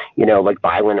be, like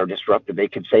violent or disruptive. They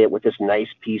could say it with this nice,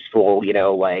 peaceful,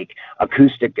 like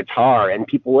acoustic guitar, and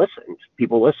people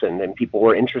listened and people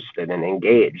were interested and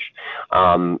engaged.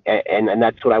 And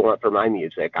that's what I want for my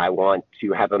music. I want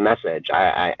to have a message.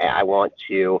 I want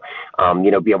to,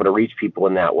 be able to reach people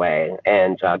in that way.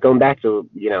 And going back to,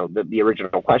 the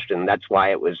original question, that's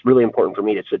why it was really important for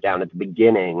me to sit down at the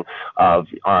beginning of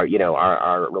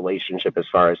our relationship as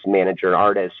far as manager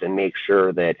artists and make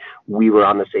sure that we were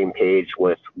on the same page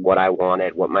with what I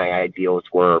wanted, what my ideals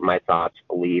were, my thoughts,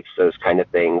 beliefs, those kind of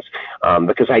things,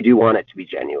 because I do want it to be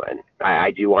genuine.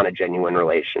 I do want a genuine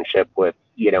relationship with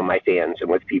my fans and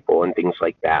with people and things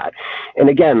like that. And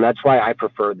again, that's why I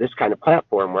prefer this kind of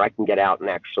platform where I can get out and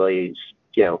actually,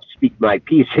 speak my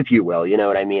piece, if you will. You know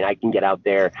what I mean? I can get out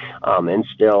there and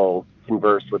still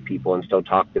converse with people and still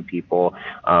talk to people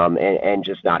and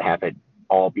just not have it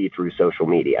all be through social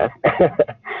media.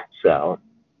 So.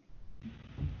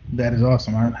 That is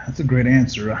awesome. That's a great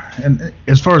answer. And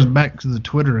as far as back to the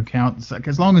Twitter account, it's like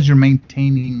as long as you're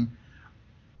maintaining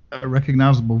a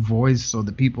recognizable voice so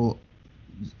that people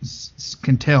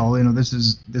can tell, this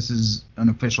is an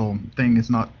official thing. It's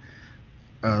not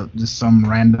just some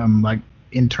random like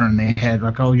intern they had,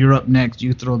 like, oh, you're up next,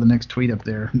 you throw the next tweet up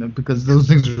there, because those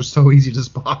things are so easy to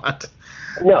spot.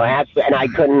 No, absolutely, and I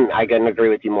couldn't agree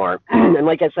with you more. And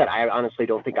like I said, I honestly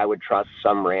don't think I would trust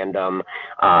some random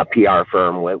PR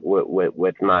firm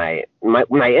with my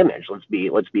image. Let's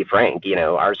be frank.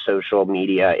 Our social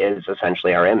media is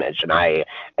essentially our image, and I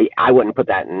wouldn't put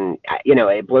that in.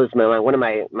 It blows my mind. One of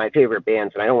my favorite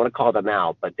bands, and I don't want to call them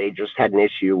out, but they just had an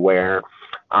issue where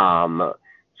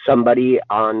somebody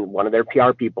on one of their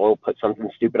PR people put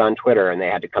something stupid on Twitter, and they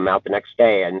had to come out the next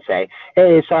day and say,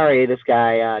 hey, sorry, this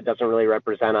guy doesn't really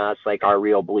represent us, like our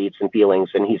real beliefs and feelings,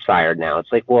 and he's fired now.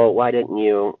 It's like, well, why didn't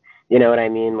you know what I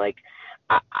mean? Like,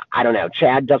 I don't know.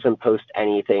 Chad doesn't post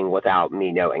anything without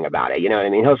me knowing about it. You know what I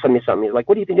mean? He'll send me something. He's like,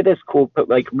 what do you think of this cool,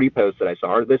 like, repost that I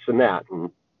saw, or this and that? And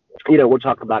we'll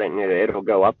talk about it and it'll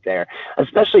go up there,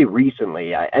 especially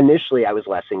recently. Initially, I was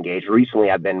less engaged.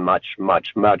 Recently, I've been much,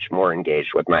 much, much more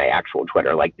engaged with my actual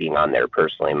Twitter, like being on there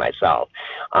personally myself.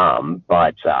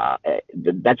 But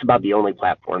that's about the only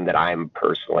platform that I'm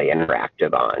personally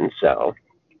interactive on. So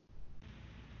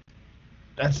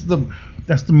that's the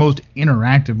most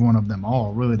interactive one of them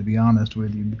all, really, to be honest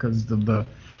with you, because of the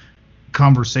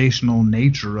conversational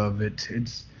nature of it.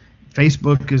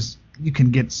 Facebook is you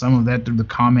can get some of that through the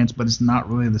comments, but it's not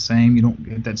really the same. You don't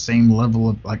get that same level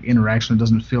of like interaction. It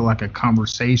doesn't feel like a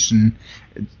conversation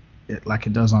like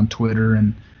it does on Twitter,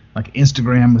 and like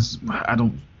Instagram is.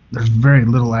 There's very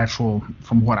little actual,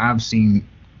 from what I've seen,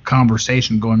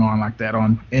 conversation going on like that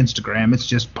on Instagram. It's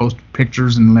just post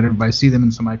pictures and let everybody see them,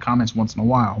 and somebody comments once in a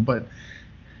while. But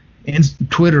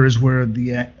Twitter is where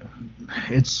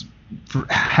it's for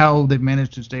how they've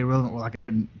managed to stay relevant. Well, I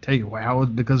can tell you how,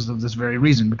 because of this very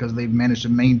reason, because they've managed to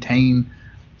maintain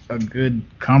a good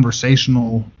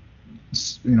conversational,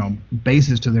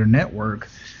 basis to their network.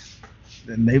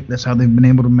 And that's how they've been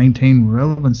able to maintain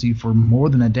relevancy for more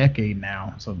than a decade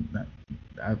now. So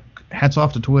hats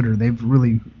off to Twitter. They've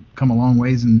really come a long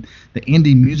ways, and the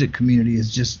indie music community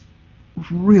is just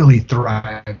really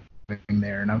thriving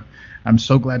there. And I'm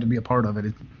so glad to be a part of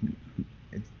it.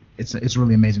 It's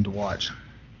really amazing to watch.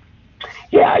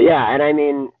 Yeah, and I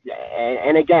mean,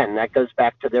 and again, that goes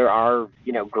back to there are,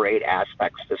 great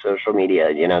aspects to social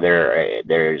media.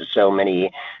 There's so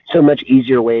much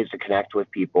easier ways to connect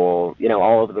with people,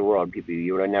 all over the world, people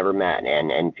you would have never met,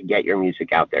 and to get your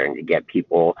music out there and to get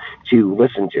people to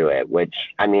listen to it, which,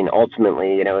 I mean,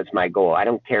 ultimately, it's my goal. I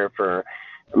don't care for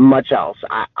much else.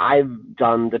 I've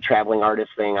done the traveling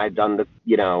artist thing. I've done the,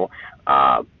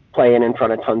 playing in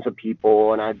front of tons of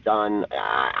people, and I've done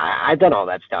all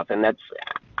that stuff, and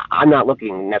I'm not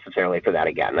looking necessarily for that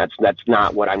again. That's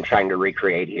not what I'm trying to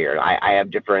recreate here. I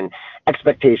have different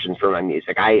expectations for my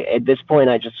music. At this point,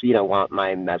 I just want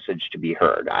my message to be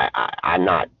heard. I'm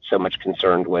not so much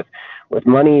concerned with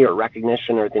money or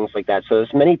recognition or things like that. So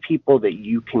as many people that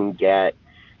you can get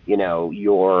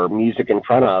your music in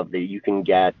front of, that you can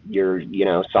get your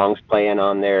songs playing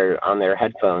on their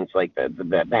headphones, like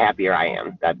the happier I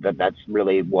am. That's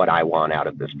really what I want out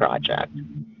of this project.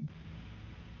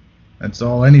 That's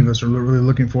all any of us are really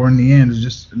looking for in the end, is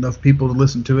just enough people to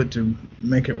listen to it to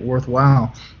make it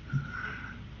worthwhile.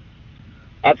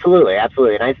 Absolutely. And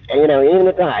even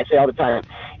at that, I say all the time,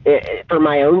 for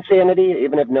my own sanity,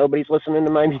 even if nobody's listening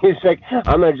to my music,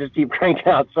 I'm gonna just keep cranking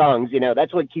out songs.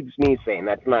 That's what keeps me sane.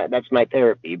 That's my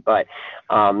therapy. But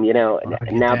now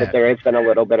that there has been a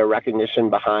little bit of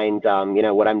recognition behind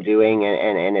what I'm doing,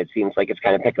 and it seems like it's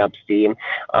kind of picking up steam,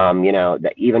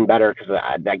 that even better, because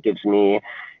that gives me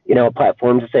a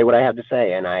platform to say what I have to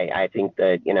say, and I think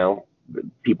that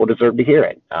people deserve to hear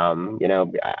it.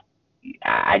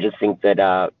 I just think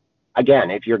that,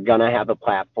 again, if you're going to have a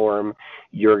platform,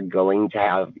 you're going to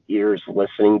have ears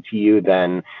listening to you,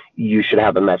 then you should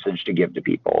have a message to give to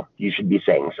people. You should be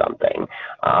saying something.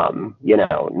 I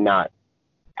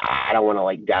don't want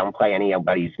to downplay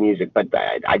anybody's music, but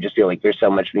I just feel like there's so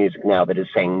much music now that is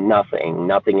saying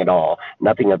nothing at all,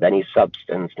 nothing of any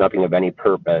substance, nothing of any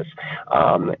purpose.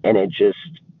 And it just,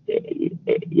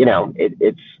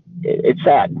 it's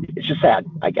sad. It's just sad,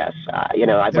 I guess.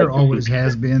 There always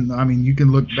has been. I mean, you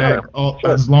can look back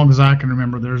as long as I can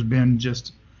remember. There's been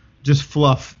just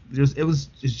fluff.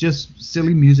 It's just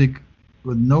silly music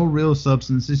with no real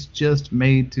substance. It's just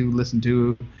made to listen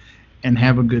to and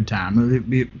have a good time. It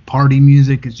be party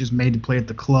music. It's just made to play at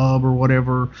the club or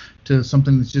whatever. To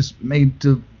something that's just made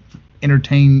to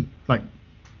entertain like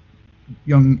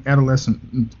young adolescent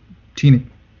and teenage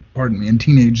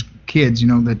kids.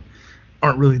 That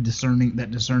aren't really discerning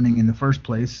in the first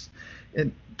place.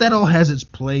 That all has its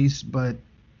place, but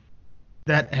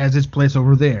that has its place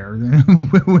over there.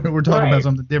 We're talking about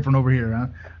something different over here. Huh?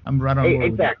 I'm right on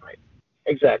board.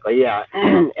 Exactly. Yeah.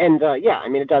 And I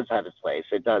mean, it does have its place.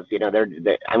 It does.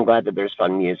 I'm glad that there's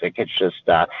fun music. It's just,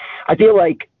 I feel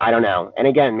like, I don't know. And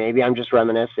again, maybe I'm just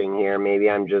reminiscing here. Maybe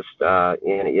I'm just,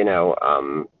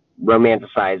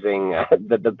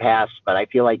 romanticizing the past. But I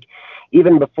feel like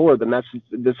even before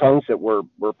the songs that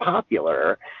were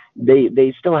popular,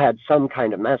 they still had some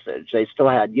kind of message. They still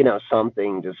had,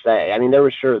 something to say. I mean,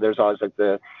 there's always like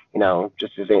the,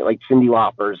 just as like Cyndi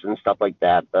Lauper's and stuff like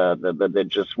that, the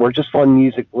just were just fun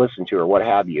music to listen to or what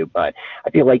have you. But I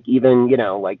feel like even,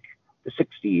 like the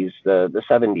 60s, the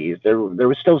 70s, there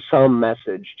was still some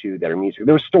message to their music.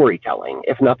 There was storytelling,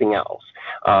 if nothing else,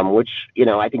 which,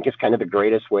 I think is kind of the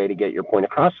greatest way to get your point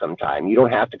across sometime. You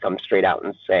don't have to come straight out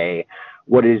and say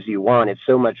what it is you want. It's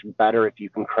so much better if you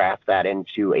can craft that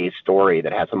into a story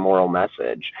that has a moral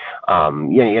message.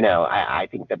 I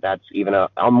think that's even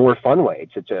a more fun way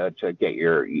to get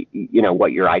your,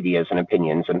 what your ideas and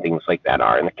opinions and things like that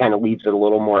are. And it kind of leaves it a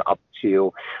little more up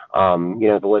to,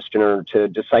 the listener to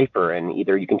decipher. And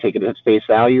either you can take it at face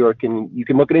value, or you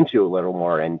can look it into a little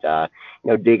more and,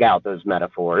 dig out those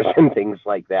metaphors and things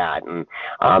like that. And,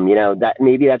 that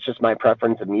maybe that's just my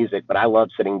preference of music, but I love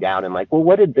sitting down and like, well,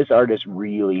 what did this artist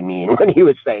really mean when he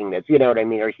was saying this? You know what I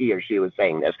mean? Or he or she was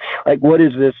saying this. Like, what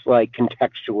is this like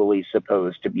contextually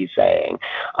supposed to be saying?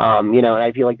 And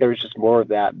I feel like there's just more of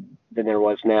that than there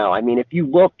was now. I mean, if you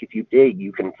dig,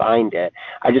 you can find it.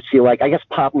 I just feel like, I guess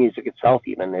pop music itself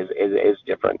even is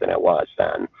different than it was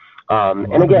then.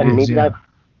 And again,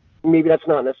 maybe that's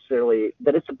not necessarily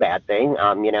that it's a bad thing.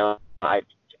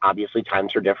 Obviously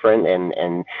times are different,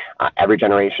 and every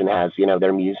generation has,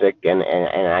 their music, and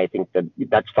I think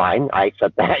that's fine. I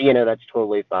accept that, that's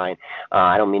totally fine.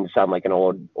 I don't mean to sound like an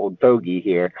old fogey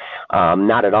here,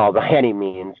 not at all by any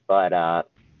means, but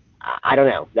I don't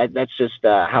know. That's just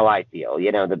how I feel.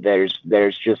 That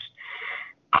there's just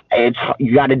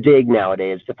you got to dig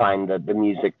nowadays to find the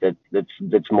music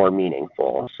that's more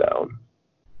meaningful. So.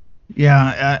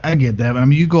 Yeah, I get that. I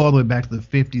mean, you go all the way back to the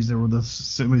 50s. There were the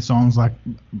silly songs like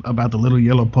about the little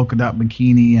yellow polka dot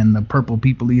bikini and the purple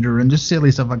people eater and just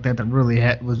silly stuff like that really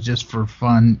was just for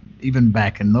fun, even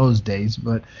back in those days.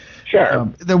 But sure,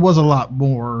 there was a lot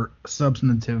more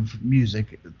substantive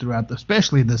music throughout,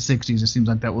 especially the 60s. It seems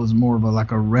like that was more of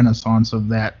a renaissance of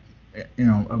that,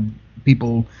 of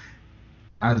people.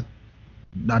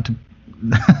 Not to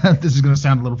this is going to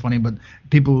sound a little funny, but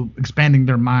people expanding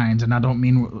their minds, and I don't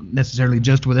mean necessarily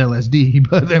just with LSD,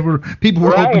 but people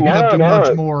were opening up to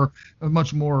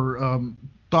much more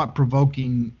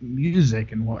thought-provoking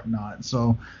music and whatnot.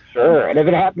 So sure, and if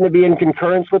it happened to be in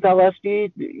concurrence with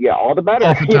LSD, yeah, all the better.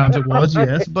 Oftentimes it was,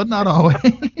 yes, but not always.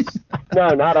 No,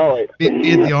 not always.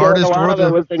 The artist or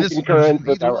the concurrence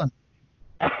with LSD.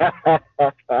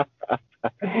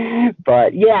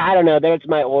 But yeah, I don't know. That's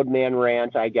my old man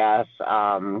rant, I guess.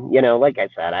 Like I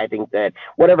said, I think that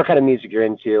whatever kind of music you're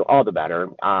into, all the better.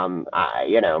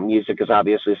 Music is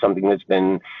obviously something that's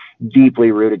been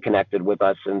deeply rooted, connected with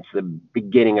us since the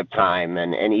beginning of time,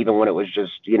 and even when it was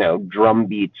just drum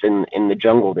beats in the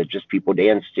jungle that just people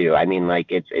dance to. I mean,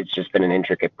 like it's just been an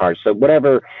intricate part. So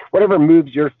whatever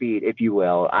moves your feet, if you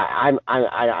will. I'm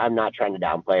not trying to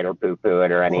downplay it or poo-poo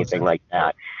it or anything like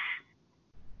that.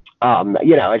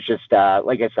 It's just,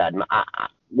 like I said,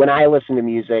 when I listen to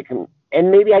music, and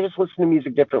maybe I just listen to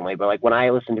music differently, but like when I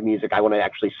listen to music, I want to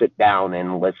actually sit down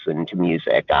and listen to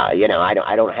music. I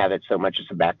don't have it so much as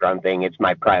a background thing. It's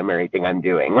my primary thing I'm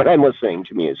doing when I'm listening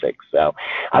to music. So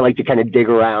I like to kind of dig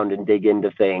around and dig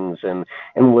into things and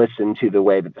listen to the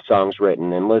way that the song's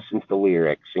written and listen to the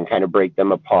lyrics and kind of break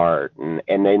them apart and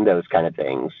then those kind of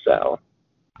things. So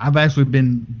I've actually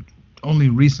been only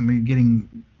recently getting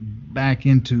back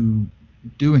into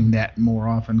doing that more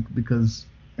often because,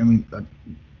 I mean,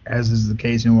 as is the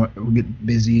case, we get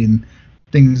busy and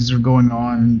things are going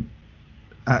on.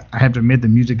 I have to admit the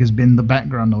music has been the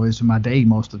background noise of my day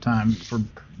most of the time for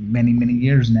many, many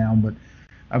years now. But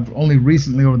I've only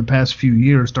recently, over the past few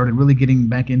years, started really getting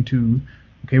back into,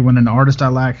 when an artist I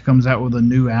like comes out with a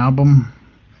new album,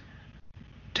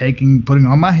 putting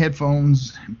on my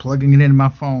headphones, plugging it into my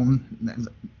phone,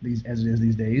 as it is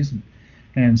these days,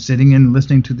 and sitting and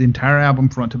listening to the entire album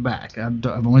front to back. I've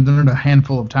only done it a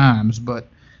handful of times, but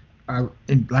I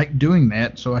like doing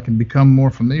that so I can become more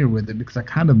familiar with it because I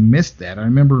kind of missed that. I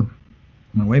remember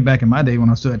way back in my day when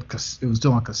it was still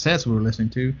on cassettes we were listening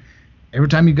to. Every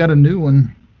time you got a new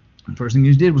one, the first thing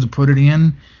you did was to put it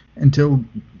in until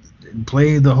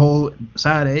play the whole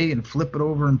side A and flip it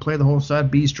over and play the whole side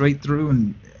B straight through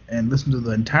and listen to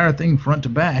the entire thing front to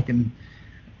back, and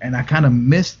I kind of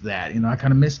missed that. I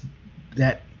kind of missed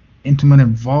that intimate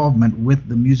involvement with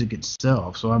the music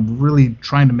itself. So I'm really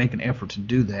trying to make an effort to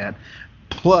do that.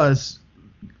 Plus,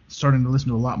 starting to listen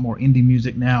to a lot more indie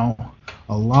music now,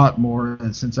 a lot more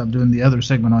since I'm doing the other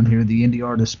segment on here, the indie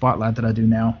artist spotlight that I do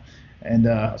now. And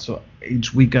so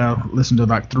each week I listen to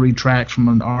like 3 tracks from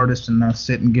an artist, and I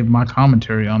sit and give my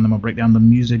commentary on them. I break down the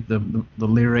music, the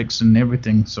lyrics, and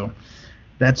everything. So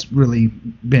that's really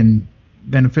been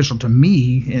beneficial to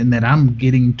me in that I'm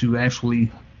getting to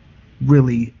actually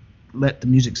really let the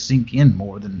music sink in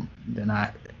more than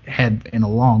I had in a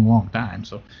long, long time.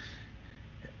 So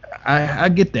I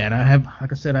get that.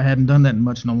 Like I said, I hadn't done that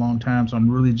much in a long time, so I'm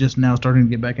really just now starting to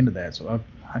get back into that. So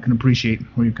I can appreciate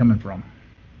where you're coming from.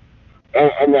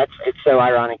 And it's so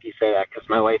ironic you say that because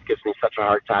my wife gives me such a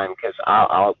hard time because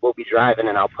we'll be driving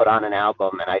and I'll put on an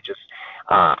album and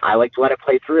I like to let it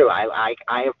play through. I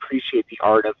appreciate the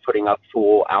art of putting a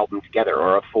full album together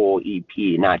or a full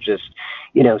EP, not just,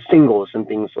 singles and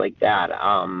things like that.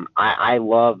 I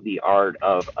love the art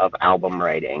of album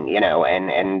writing,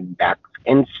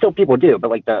 and still people do,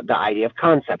 but like the idea of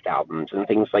concept albums and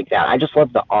things like that. I just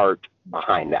love the art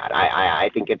behind that. I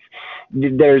think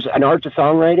there's an art to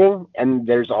songwriting, and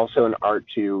there's also an art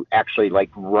to actually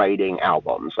like writing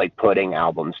albums, like putting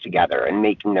albums together and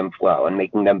making them flow and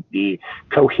making them be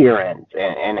coherent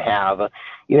and have,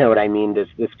 what I mean,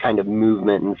 this kind of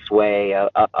movement and sway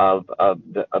of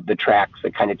the tracks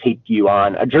that kind of take you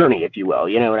on a journey, if you will.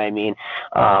 You know what I mean?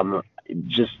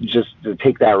 Just to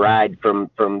take that ride from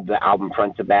the album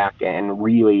front to back and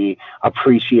really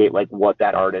appreciate like what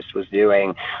that artist was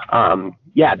doing.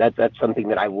 That's something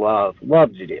that I love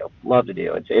to do.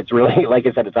 It's really, like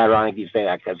I said, it's ironic you say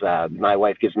that, because my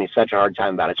wife gives me such a hard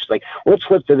time about it. She's like, let's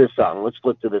flip to this song, or let's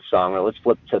flip to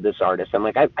this artist. I'm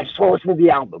like, I just want to listen to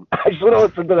the album. I just want to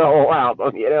listen to the whole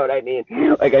album. You know what I mean?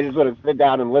 Like, I just want to sit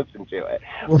down and listen to it.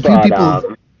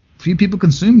 Well, few people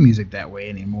consume music that way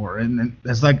anymore, and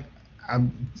that's like, I've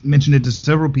mentioned it to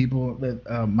several people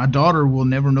that my daughter will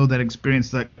never know that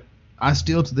experience. That I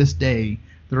still, to this day,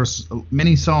 there are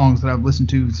many songs that I've listened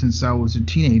to since I was a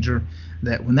teenager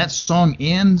that when that song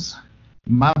ends,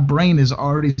 my brain is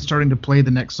already starting to play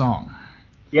the next song.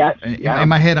 Yeah. In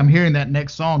my head, I'm hearing that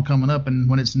next song coming up, and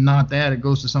when it's not that, it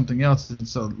goes to something else.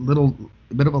 It's a bit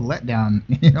of a letdown,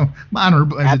 minor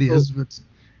as it is. But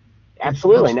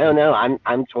absolutely, no,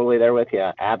 I'm totally there with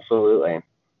you. Absolutely.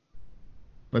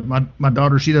 But my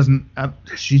daughter, she's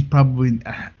probably,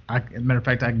 as a matter of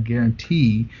fact, I can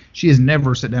guarantee she has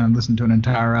never sat down and listened to an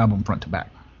entire album front to back.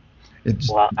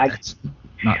 It's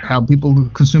not how people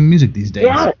consume music these days.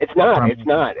 Yeah, it's not.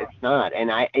 And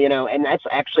and that's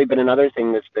actually been another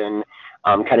thing that's been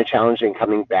kind of challenging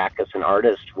coming back as an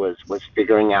artist was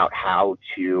figuring out how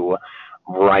to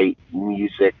write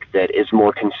music that is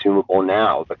more consumable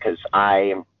now, because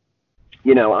I'm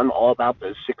all about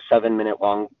those 6-7 minute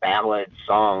long ballad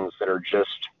songs that are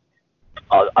just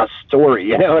a story,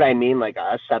 you know what I mean? Like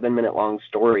a 7-minute long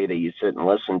story that you sit and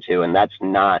listen to. And that's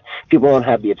not, people don't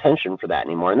have the attention for that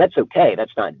anymore. And that's okay.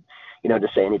 That's not, to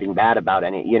say anything bad about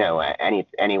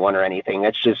anyone or anything.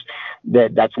 That's just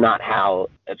that's not how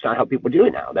people do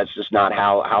it now. That's just not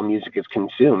how music is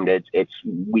consumed.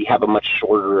 We have a much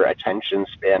shorter attention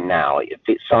span now.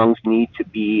 Songs need to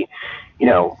be,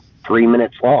 3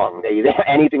 minutes long.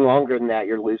 Anything longer than that,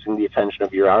 you're losing the attention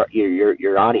of your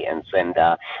audience. And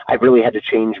I've really had to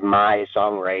change my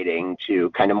songwriting to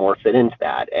kind of more fit into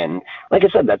that. And like I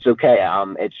said, that's okay.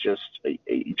 It's just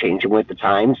changing with the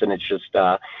times, and it's just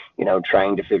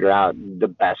trying to figure out the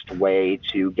best way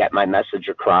to get my message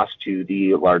across to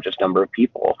the largest number of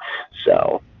people.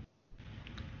 So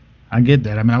I get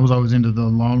that. I mean, I was always into the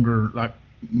longer, like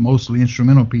mostly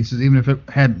instrumental pieces, even if it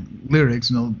had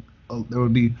lyrics. There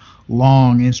would be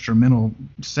long instrumental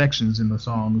sections in the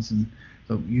songs, and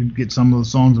so you'd get some of those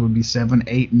songs that would be 7,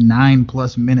 8,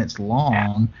 9+ minutes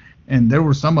long, and there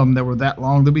were some of them that were that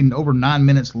long. They'd be over 9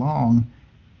 minutes long,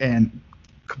 and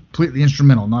completely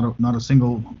instrumental, not a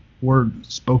single word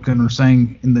spoken or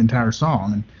sang in the entire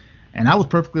song, and I was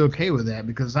perfectly okay with that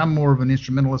because I'm more of an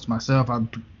instrumentalist myself. I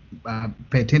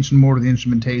pay attention more to the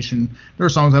instrumentation. There are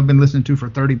songs I've been listening to for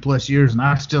 30+ years, and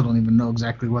I still don't even know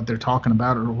exactly what they're talking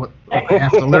about or what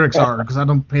half the lyrics are because I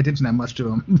don't pay attention that much to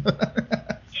them.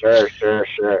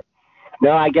 Sure.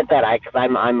 No, I get that. Because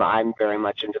I'm very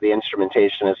much into the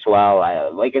instrumentation as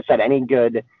well. Like I said, any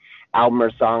good album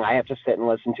or song I have to sit and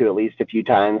listen to at least a few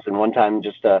times, and one time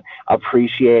just to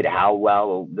appreciate how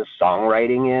well the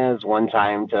songwriting is, one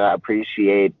time to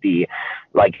appreciate the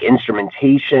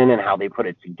instrumentation and how they put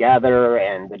it together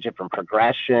and the different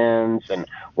progressions, and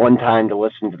one time to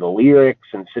listen to the lyrics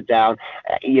and sit down,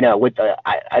 with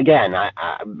I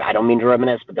don't mean to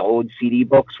reminisce, but the old CD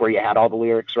books where you had all the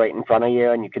lyrics right in front of you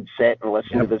and you could sit and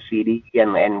listen to the CD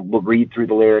and read through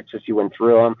the lyrics as you went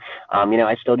through them.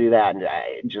 I still do that, and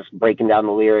just breaking down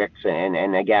the lyrics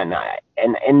and again,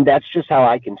 and that's just how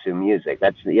I consume music.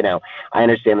 That's, I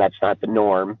understand that's not the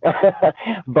norm,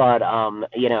 but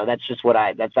that's just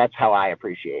that's how I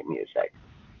appreciate music.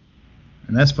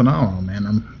 And that's phenomenal,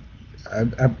 man.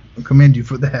 I commend you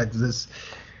for that.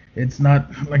 It's not,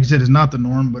 like you said, it's not the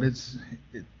norm, but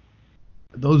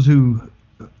those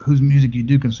whose music you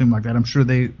do consume like that, I'm sure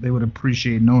they would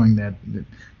appreciate knowing that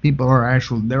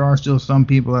there are still some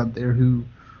people out there who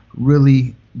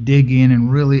really dig in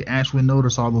and really actually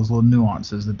notice all those little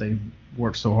nuances that they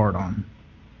work so hard on.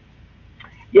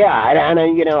 Yeah, and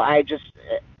I just,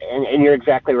 and you're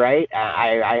exactly right.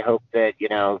 I hope that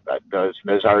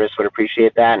those artists would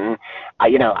appreciate that, and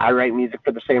I write music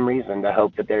for the same reason, to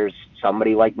hope that there's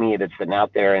somebody like me that's sitting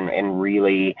out there and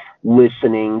really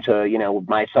listening to,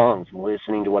 my songs,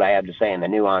 listening to what I have to say and the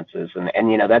nuances. And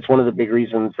that's one of the big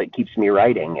reasons that keeps me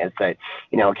writing, is that,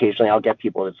 occasionally I'll get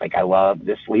people that's like, I love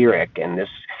this lyric and this,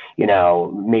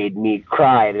 made me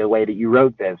cry the way that you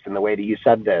wrote this and the way that you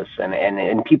said this.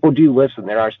 And people do listen.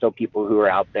 There are still people who are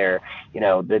out there,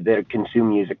 that consume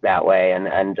music that way.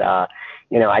 And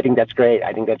I think that's great.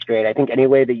 I think any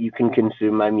way that you can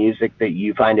consume my music that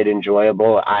you find it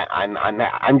enjoyable,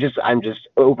 I'm just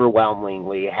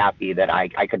overwhelmingly happy that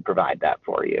I could provide that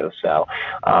for you. So,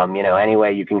 any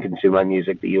way you can consume my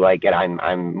music that you like it,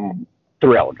 I'm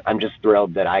thrilled. I'm just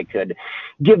thrilled that I could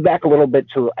give back a little bit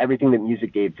to everything that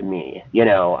music gave to me.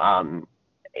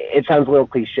 It sounds a little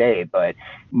cliche, but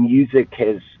music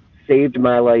has saved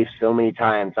my life so many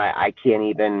times. I can't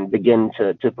even begin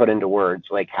to put into words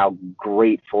like how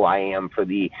grateful I am for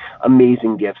the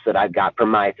amazing gifts that I've got from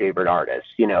my favorite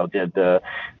artists. The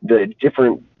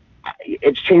different,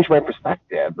 it's changed my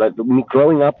perspective. But me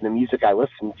growing up, the music I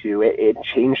listened to, it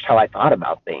changed how I thought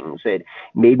about things. It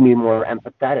made me more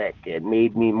empathetic. It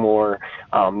made me more,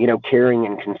 caring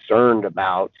and concerned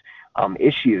about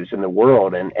issues in the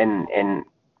world and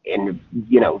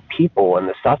people and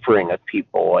the suffering of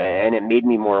people, and it made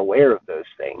me more aware of those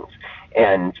things.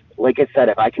 And like I said,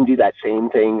 if I can do that same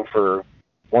thing for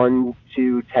 1,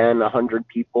 2, 10, 100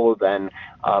 people, then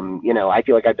I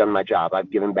feel like I've done my job. I've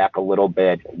given back a little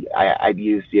bit. I've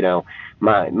used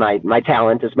my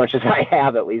talent as much as I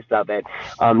have, at least of it,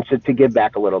 to give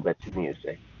back a little bit to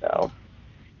music. So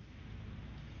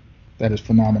that is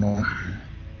phenomenal.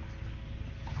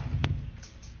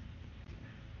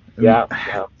 Yeah.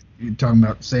 You're talking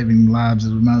about saving lives.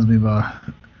 It reminds me of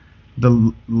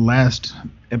the last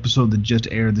episode that just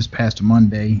aired this past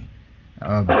Monday.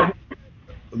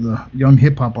 The young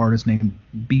hip hop artist named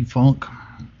B Funk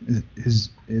is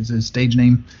his stage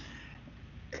name.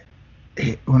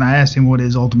 When I asked him what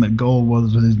his ultimate goal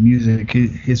was with his music,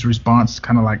 his response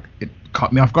kind of like, it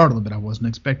caught me off guard a little bit. I wasn't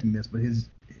expecting this, but he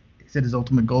said his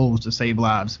ultimate goal was to save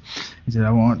lives. He said,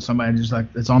 I want somebody just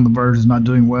like that's on the verge, is not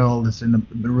doing well, that's in a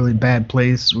really bad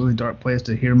place, really dark place,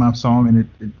 to hear my song, and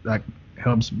it like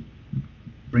helps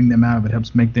bring them out of it,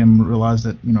 helps make them realize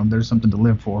that there's something to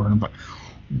live for. And I'm like,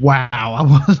 wow,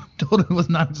 I totally was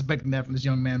not expecting that from this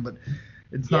young man, but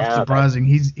it's not surprising.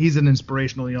 He's an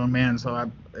inspirational young man, so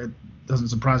it doesn't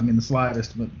surprise me in the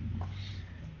slightest. But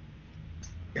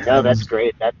no, that's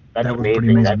great. That's amazing.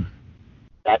 Pretty amazing.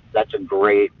 That's a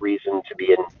great reason to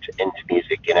be into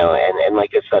music, and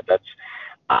like I said,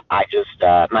 I just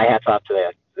my hat's off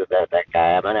to that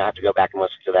guy. I'm gonna have to go back and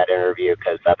listen to that interview,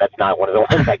 because that's not one of the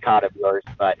ones I caught of yours,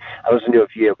 but I listened to a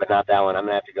few, but not that one. I'm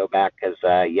gonna have to go back, because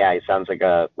he sounds like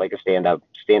a stand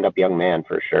up young man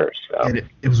for sure. So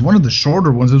it was one of the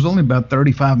shorter ones. It was only about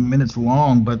 35 minutes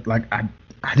long, but like I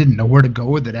didn't know where to go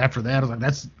with it after that. I was like,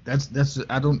 that's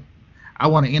I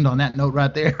want to end on that note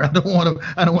right there. I don't want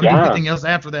to do anything else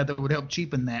after that would help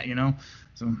cheapen that,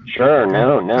 So sure,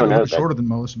 no, shorter than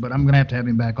most, but I'm gonna have to have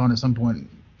him back on at some point.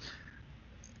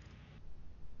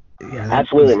 Yeah,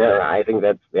 absolutely. No, I think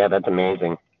that's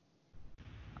amazing.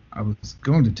 I was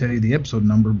going to tell you the episode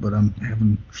number, but I'm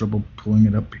having trouble pulling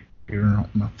it up here.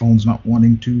 My phone's not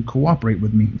wanting to cooperate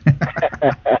with me.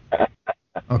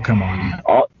 Oh, come on.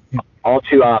 All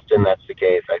too often that's the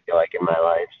case, I feel like, in my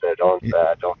life, so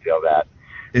don't feel bad.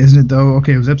 Isn't it though?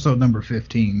 Okay, it was episode number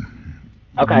 15.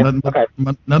 Okay.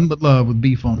 Nothing but love with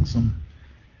B Funk. So.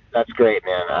 That's great,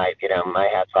 man. My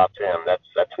hat's off to him. That's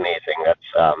amazing. That's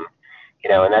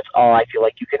and that's all I feel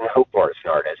like you can hope for as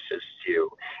an artist, is to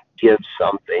give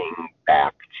something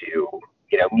back to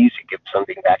music, give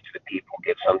something back to the people,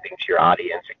 give something to your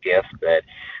audience, a gift that,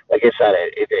 like I said,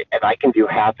 if I can do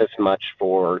half as much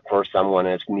for someone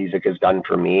as music has done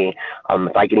for me,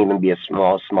 if I can even be a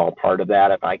small part of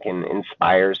that, if I can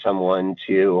inspire someone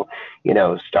to,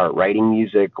 start writing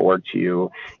music, or to,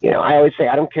 I always say,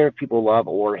 I don't care if people love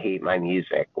or hate my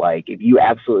music. Like, if you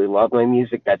absolutely love my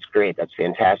music, that's great. That's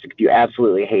fantastic. If you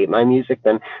absolutely hate my music,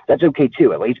 then that's okay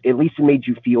too. At least it made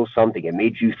you feel something. It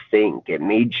made you think. It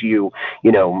made you,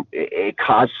 it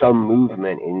caused some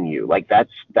movement in you. Like,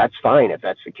 that's fine if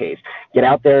that's the case. Get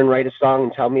out there and write a song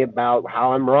and tell me about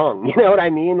how I'm wrong. You know what I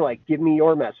mean? Like, give me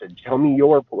your message. Tell me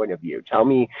your point of view. Tell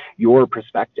me your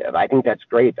perspective. I think that's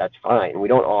great. That's fine. We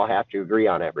don't all have to agree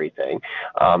on everything.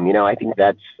 I think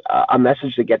that's a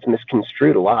message that gets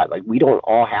misconstrued a lot. Like, we don't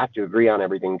all have to agree on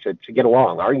everything to get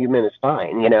along. Argument is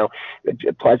fine. A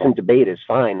pleasant debate is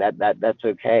fine. That's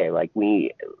okay. Like,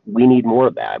 we need more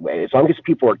of that. As long as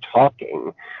people are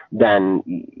talking, then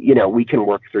we can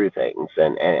work through things.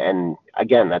 And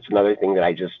again, that's another thing that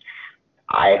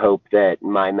I hope that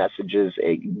my messages,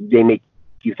 they make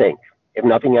you think. If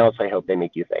nothing else, I hope they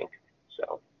make you think.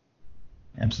 So.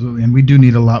 Absolutely, and we do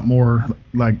need a lot more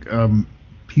like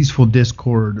peaceful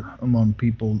discord among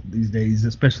people these days,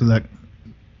 especially like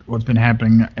what's been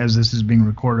happening as this is being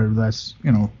recorded. That's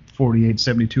 48,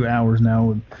 72 hours now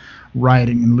with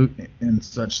rioting and loot and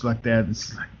such like that.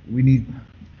 It's like we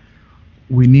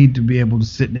need to be able to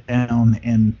sit down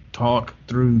and talk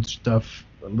through stuff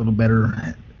a little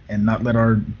better and not let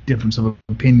our difference of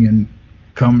opinion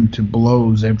come to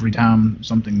blows every time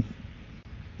something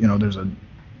there's a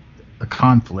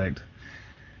conflict.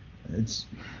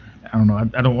 I don't know.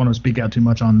 I don't want to speak out too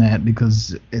much on that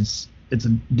because it's a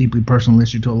deeply personal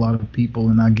issue to a lot of people,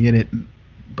 and I get it.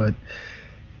 But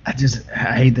I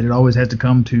hate that it always has to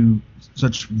come to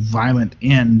such violent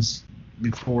ends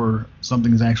before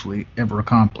something is actually ever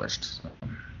accomplished. So.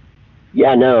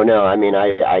 Yeah, no. I mean,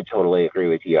 I totally agree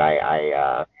with you.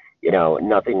 I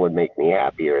nothing would make me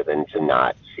happier than to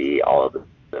not see all of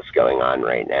this going on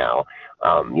right now.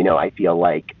 I feel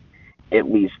like at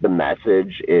least the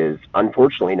message is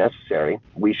unfortunately necessary.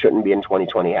 We shouldn't be in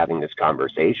 2020 having this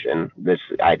conversation.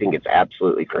 I think it's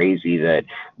absolutely crazy that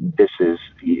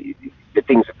that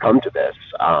things have come to this.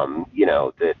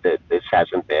 That this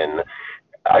hasn't been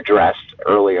addressed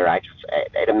earlier.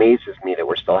 It amazes me that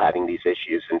we're still having these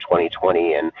issues in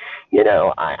 2020. And,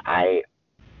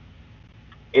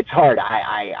 it's hard.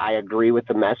 I agree with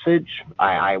the message.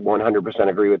 I 100%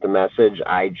 agree with the message.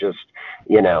 I just,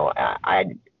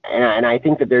 I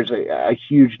think that there's a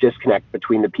huge disconnect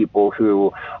between the people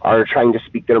who are trying to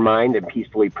speak their mind and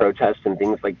peacefully protest and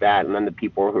things like that, and then the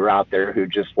people who are out there who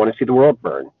just want to see the world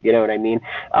burn. You know what I mean?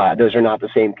 Those are not the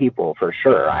same people for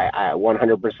sure. I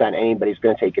 100% anybody's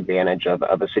going to take advantage of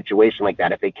a situation like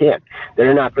that if they can.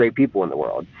 There are not great people in the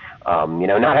world.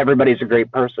 Not everybody's a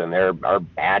great person. There are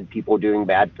bad people doing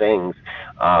bad things.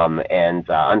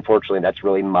 Unfortunately, that's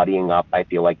really muddying up, I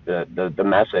feel like, the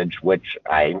message, which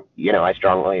I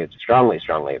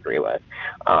strongly agree with.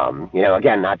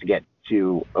 Again, not to get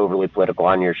too overly political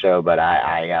on your show, but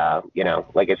I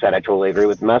like I said, I totally agree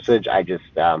with the message. I just,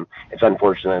 it's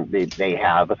unfortunate they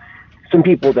have some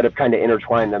people that have kind of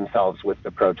intertwined themselves with the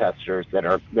protesters that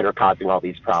are causing all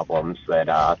these problems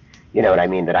that, you know what I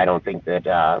mean? That I don't think that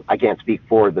I can't speak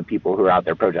for the people who are out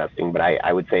there protesting, but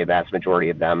I would say a vast majority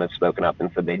of them have spoken up and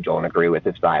said they don't agree with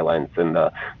this violence and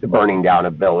the burning down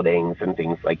of buildings and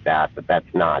things like that. But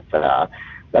that's not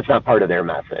part of their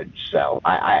message. So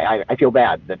I feel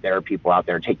bad that there are people out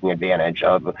there taking advantage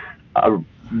of a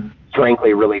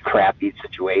frankly really crappy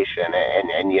situation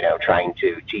and trying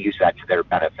to use that to their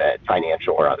benefit,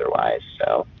 financial or otherwise.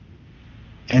 So.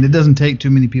 And it doesn't take too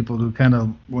many people to kind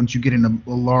of, once you get in a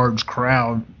large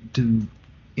crowd, to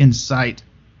incite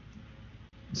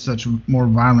such more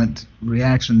violent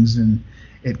reactions, and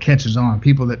it catches on.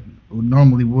 People that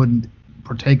normally wouldn't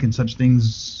partake in such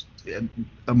things,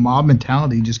 a mob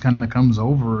mentality just kind of comes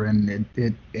over, and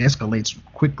it escalates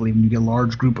quickly when you get a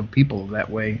large group of people that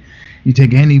way. You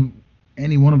take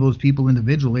any one of those people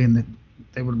individually, and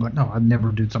they would be like, no, I'd never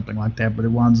do something like that, but it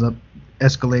winds up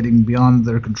escalating beyond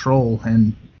their control,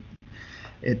 and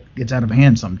it gets out of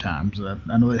hand sometimes.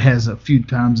 I know it has a few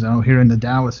times. Here in the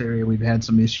Dallas area, we've had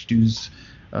some issues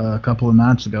a couple of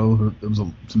nights ago. There was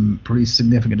some pretty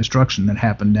significant destruction that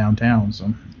happened downtown.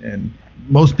 So, and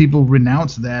most people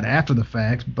renounce that after the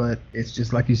fact, but it's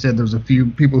just like you said, there's a few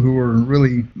people who are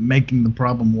really making the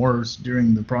problem worse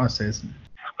during the process.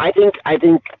 I think,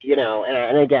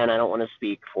 and again, I don't want to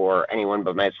speak for anyone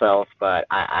but myself, but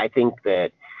I think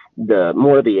that the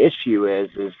more the issue is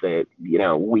that,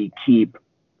 we keep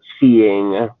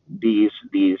seeing these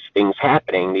things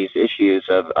happening, these issues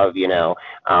of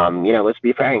let's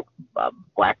be frank,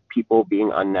 black people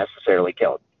being unnecessarily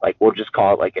killed. Like, we'll just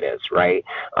call it like it is, right?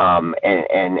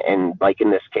 And like in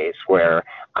this case where,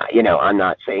 I'm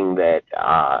not saying that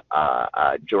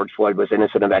George Floyd was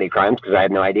innocent of any crimes, because I have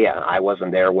no idea. I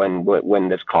wasn't there when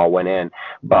this call went in,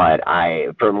 but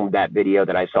from that video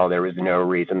that I saw, there was no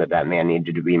reason that man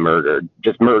needed to be murdered,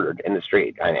 just murdered in the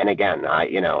street. And again,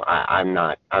 I'm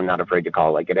not afraid to call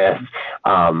it like it is.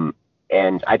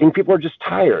 And I think people are just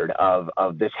tired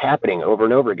of this happening over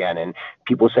and over again, and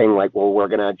people saying like, well, we're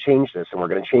going to change this, and we're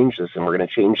going to change this, and we're going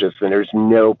to change this, and there's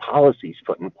no policies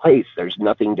put in place. There's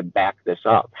nothing to back this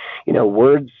up.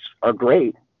 Words are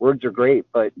great,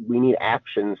 but we need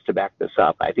actions to back this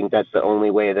up. I think that's the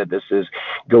only way that this is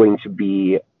going to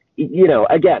be.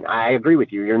 Again, I agree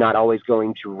with you. You're not always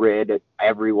going to rid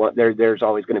everyone. There's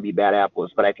always going to be bad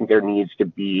apples, but I think there needs to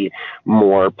be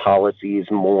more policies,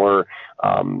 more,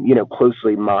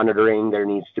 closely monitoring. There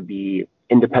needs to be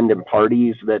independent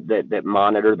parties that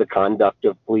monitor the conduct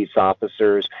of police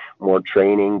officers, more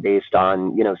training based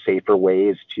on, safer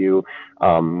ways to,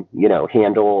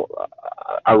 handle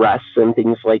arrests and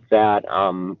things like that.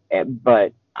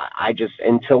 But I just,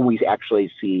 until we actually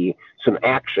see some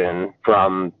action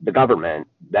from the government,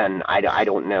 then I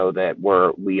don't know that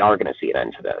we are going to see an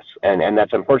end to this. And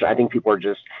that's unfortunate. I think people are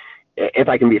just, if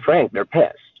I can be frank, they're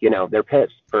pissed. They're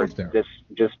pissed for this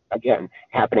just, again,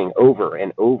 happening over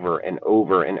and over and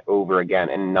over and over again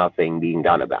and nothing being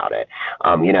done about it.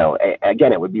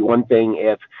 Again, it would be one thing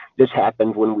if this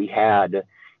happened when we had,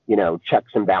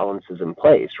 checks and balances in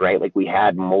place, right? Like we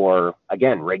had more,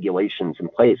 again, regulations in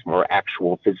place, more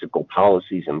actual physical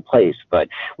policies in place. But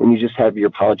when you just have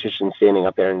your politicians standing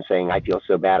up there and saying, I feel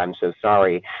so bad, I'm so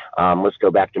sorry, let's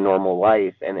go back to normal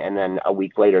life. And then a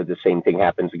week later, the same thing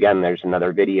happens again. There's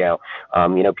another video.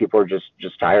 People are just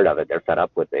tired of it. They're fed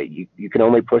up with it. You can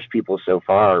only push people so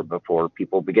far before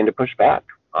people begin to push back,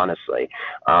 honestly.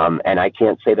 And I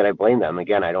can't say that I blame them.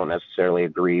 Again, I don't necessarily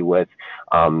agree with,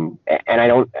 and I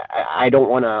don't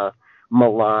want to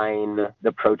malign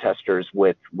the protesters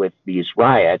with these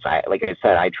riots. Like I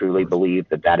said, I truly believe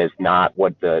that is not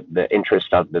what the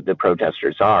interest of the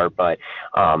protesters are. But,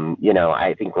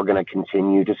 I think we're going to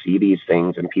continue to see these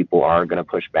things and people are going to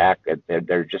push back.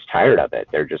 They're just tired of it.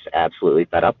 They're just absolutely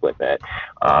fed up with it.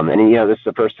 This is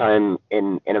the first time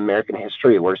in American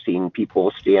history we're seeing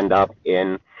people stand up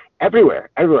in everywhere.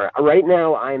 Right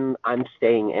now, I'm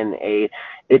staying in a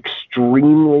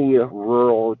extremely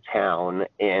rural town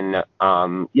in,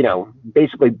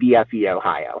 basically BFE,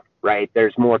 Ohio. Right?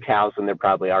 There's more cows than there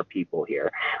probably are people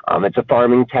here. It's a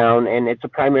farming town and it's a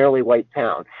primarily white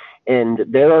town. And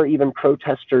there are even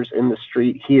protesters in the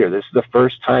street here. This is the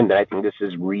first time that I think this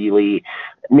is really,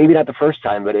 maybe not the first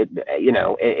time, but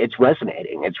it's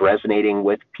resonating. It's resonating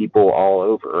with people all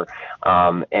over.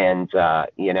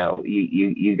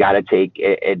 You got to take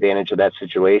advantage of that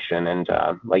situation. And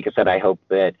like I said, I hope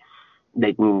that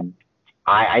they can.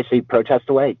 I say protest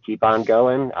away, keep on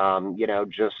going.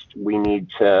 We need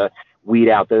to weed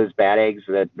out those bad eggs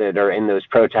that are in those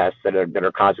protests that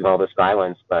are causing all this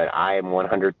violence. But I am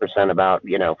 100% about,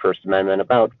 First Amendment,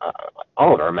 about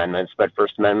all of our amendments, but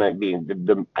First Amendment being,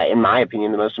 in my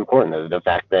opinion, the most important. The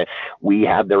fact that we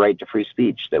have the right to free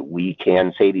speech, that we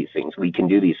can say these things, we can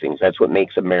do these things. That's what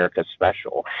makes America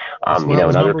special. In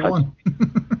other countries,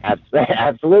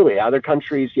 absolutely. Other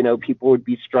countries, people would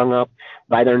be strung up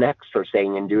by their necks for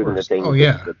saying and doing the things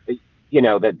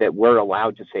that we're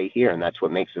allowed to say here, and that's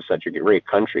what makes us such a great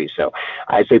country. So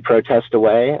I say protest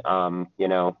away.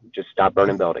 Just stop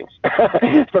burning buildings.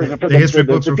 for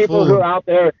the people who are out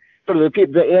there, for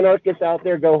the anarchists out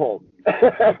there, go home.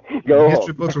 Go home.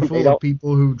 History books are full of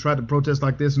people who tried to protest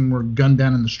like this and were gunned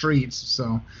down in the streets.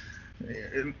 So,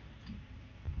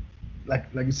 like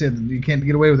you said, you can't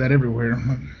get away with that everywhere.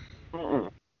 Mm-mm.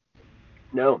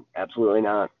 No, absolutely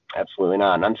not. Absolutely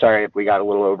not. And I'm sorry if we got a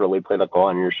little overly political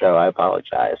on your show. I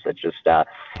apologize. It's just, I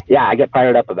get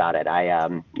fired up about it.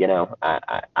 I'm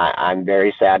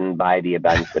very saddened by the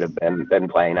events that have been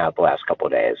playing out the last couple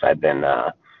of days. I've been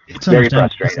very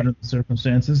frustrated. Under the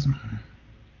circumstances.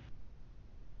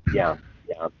 Yeah.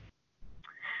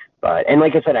 But, and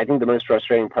like I said, I think the most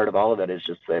frustrating part of all of it is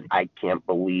just that I can't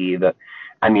believe.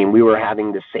 We were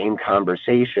having the same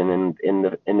conversation in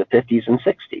the 50s and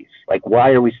 60s. Like,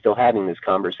 why are we still having this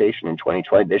conversation in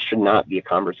 2020? This should not be a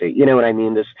conversation. You know what I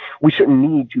mean? We shouldn't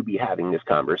need to be having this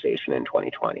conversation in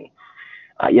 2020.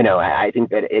 I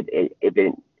think that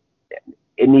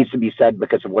it needs to be said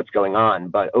because of what's going on.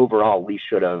 But overall, we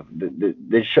should have.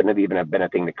 This shouldn't have even been a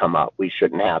thing to come up. We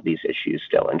shouldn't have these issues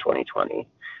still in 2020.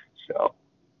 So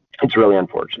it's really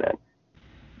unfortunate.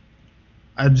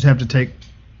 I just have to take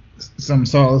some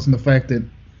solace in the fact that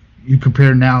you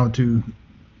compare now to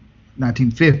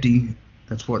 1950,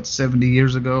 that's 70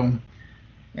 years ago,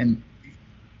 and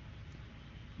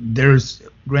there's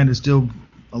granted still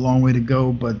a long way to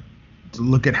go, but to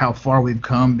look at how far we've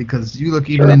come, because you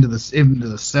look even into the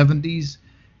 70s,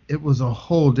 it was a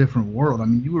whole different world.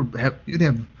 You'd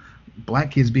have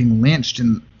black kids being lynched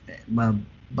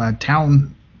by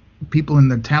town people in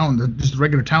the town, just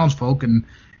regular townsfolk, and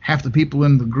half the people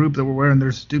in the group that were wearing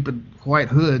their stupid white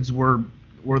hoods were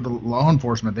the law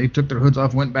enforcement. They took their hoods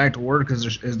off, went back to work as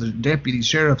the deputies,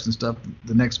 sheriffs, and stuff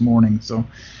the next morning. So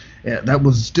that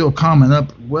was still common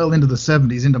up well into the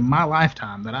 70s, into my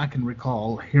lifetime that I can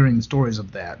recall hearing stories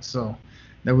of that. So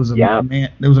there was a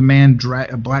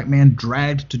black man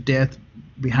dragged to death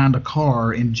behind a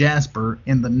car in Jasper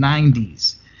in the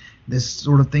 90s. This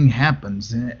sort of thing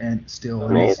happens, and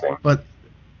still, but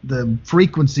the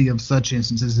frequency of such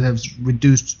instances has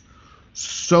reduced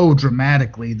so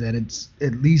dramatically that it's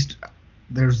at least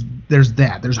there's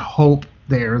hope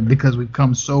there, because we've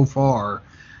come so far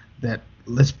that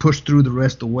let's push through the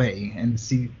rest of the way and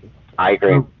see. I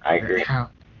agree.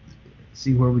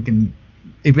 See where we can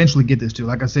eventually get this to.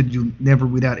 Like I said, you'll never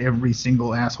weed out every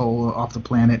single asshole off the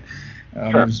planet.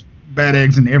 Sure. There's bad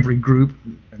eggs in every group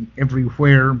and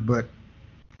everywhere, but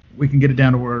we can get it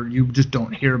down to where you just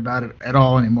don't hear about it at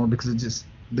all anymore, because it's just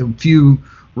the few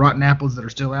rotten apples that are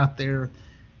still out there.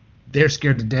 They're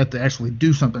scared to death to actually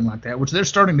do something like that, which they're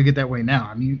starting to get that way now.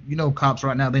 I mean, you know, cops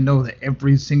right now, they know that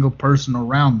every single person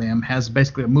around them has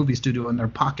basically a movie studio in their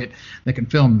pocket that can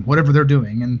film whatever they're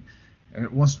doing, and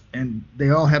they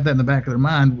all have that in the back of their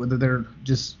mind, whether they're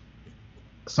just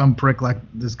some prick like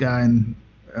this guy in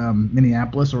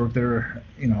Minneapolis, or if they're,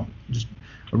 you know, just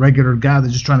a regular guy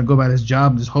that's just trying to go about his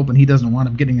job, just hoping he doesn't wind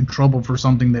up getting in trouble for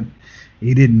something that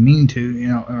he didn't mean to, you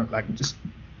know, or like just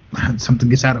something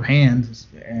gets out of hand.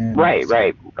 Right.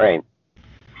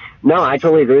 No, I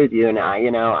totally agree with you. And I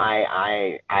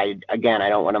again, I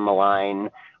don't want to malign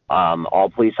all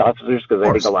police officers, because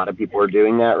I think a lot of people are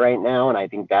doing that right now, and I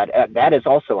think that is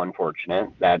also unfortunate.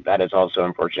 That is also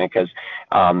unfortunate, because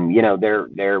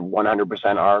there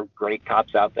 100% are great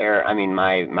cops out there. I mean,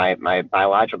 my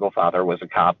biological father was a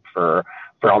cop for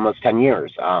almost 10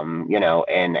 years.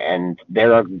 And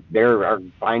there are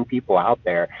fine people out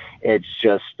there. It's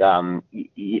just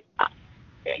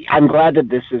I'm glad that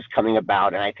this is coming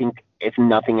about, and I think if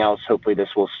nothing else, hopefully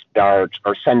this will start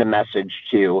or send a message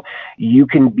to, you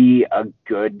can be a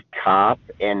good cop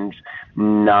and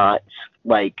not,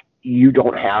 like, you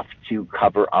don't have to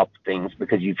cover up things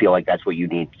because you feel like that's what you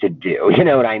need to do. You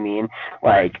know what I mean?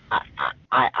 Like,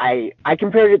 I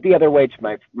compared it the other way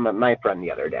to my friend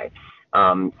the other day.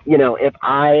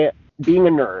 Being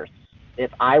a nurse,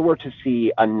 if I were to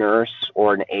see a nurse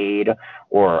or an aide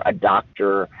or a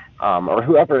doctor or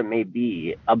whoever it may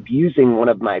be abusing one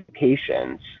of my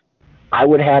patients, I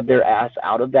would have their ass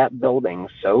out of that building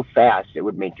so fast it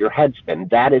would make your head spin.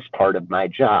 That is part of my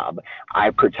job. I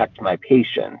protect my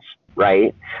patients,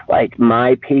 right? Like,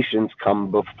 my patients come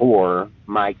before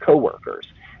my coworkers.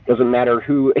 Doesn't matter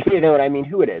who, you know what I mean,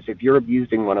 who it is. If you're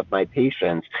abusing one of my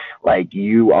patients, like,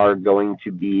 you are going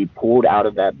to be pulled out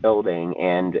of that building,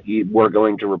 and we're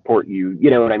going to report you, you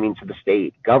know what I mean, to the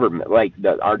state government, like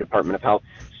our Department of Health,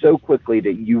 so quickly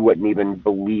that you wouldn't even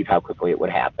believe how quickly it would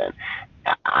happen.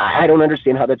 I don't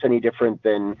understand how that's any different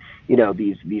than,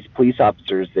 these police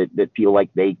officers that feel like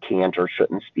they can't or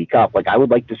shouldn't speak up. Like, I would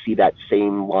like to see that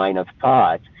same line of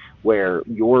thought where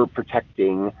you're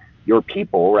protecting your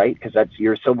people, right? Because that's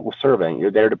your civil servant. You're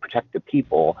there to protect the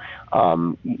people.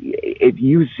 If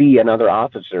you see another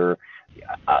officer,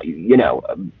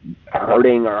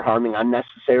 hurting or harming,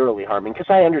 unnecessarily harming,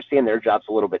 because I understand their job's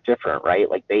a little bit different, right?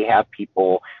 Like, they have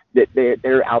people that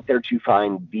they're out there to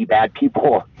find the bad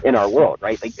people in our world,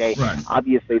 right? Like,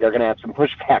 obviously they're going to have some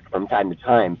pushback from time to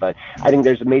time, but I think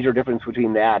there's a major difference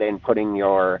between that and putting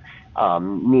your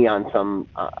knee on some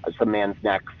man's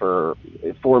neck for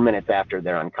 4 minutes after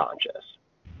they're unconscious.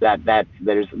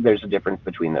 There's a difference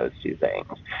between those two things.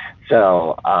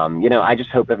 So I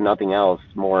just hope, if nothing else,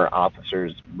 more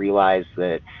officers realize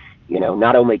that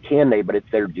not only can they, but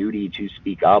it's their duty to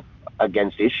speak up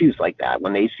against issues like that.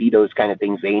 When they see those kind of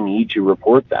things, they need to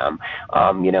report them.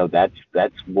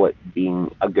 That's what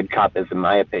being a good cop is, in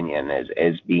my opinion,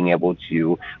 is being able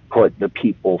to put the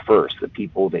people first, the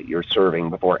people that you're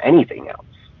serving, before anything else.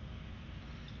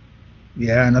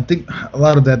 Yeah, and I think a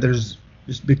lot of that, there's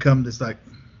just become this, like,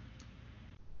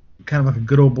 kind of like a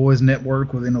good old boys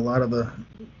network within a lot of the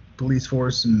police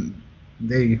force, and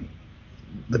the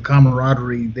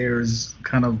camaraderie there is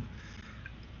kind of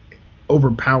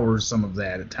overpowers some of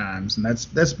that at times, and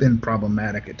that's been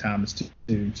problematic at times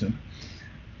too. So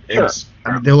sure.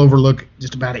 I mean, they'll overlook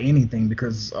just about anything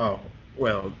because, the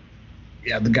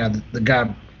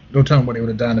guy, don't tell him what he would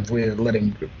have done if we had let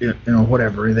him,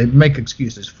 whatever. They make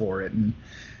excuses for it, and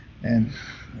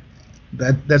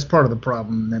that's part of the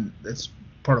problem, and that's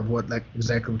part of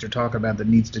exactly what you're talking about that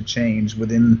needs to change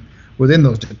within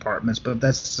those departments. But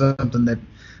that's something that,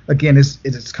 again,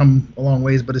 it's come a long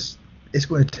ways, but it's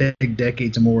going to take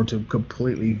decades or more to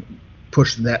completely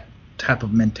push that type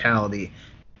of mentality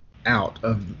out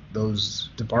of those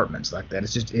departments like that. It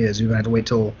just is. You're going to have to wait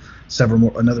till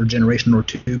another generation or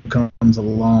two comes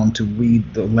along to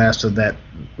weed the last of that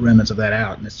remnants of that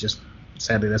out. And it's just,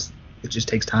 sadly, it just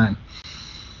takes time.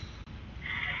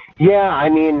 Yeah, I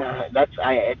mean,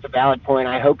 it's a valid point.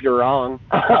 I hope you're wrong.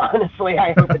 Honestly,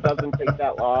 I hope it doesn't take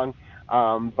that long.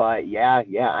 But yeah.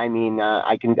 I mean,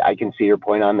 I can see your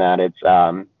point on that. It's,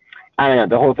 I don't know.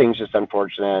 The whole thing's just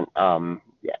unfortunate.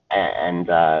 yeah, and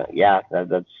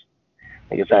that's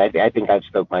like I said, I think I've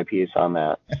spoke my piece on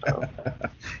that. So.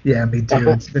 Yeah, me too.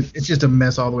 It's just a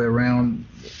mess all the way around,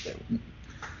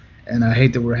 and I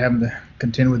hate that we're having to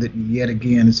contend with it yet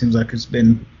again. It seems like it's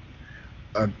been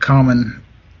a common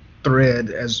thread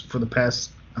as for the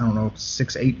past, I don't know,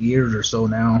 6-8 years or so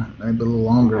now, maybe a little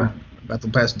longer. About the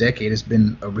past decade, it's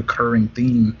been a recurring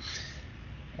theme.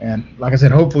 And like I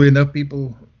said, hopefully enough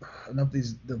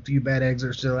the few bad eggs that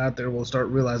are still out there will start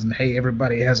realizing, hey,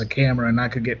 everybody has a camera and I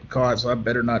could get caught, so I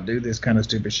better not do this kind of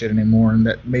stupid shit anymore. And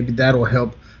that maybe that'll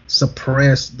help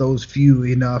suppress those few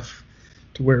enough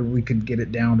to where we could get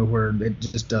it down to where it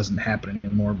just doesn't happen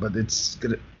anymore. But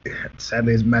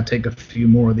sadly, it might take a few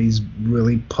more of these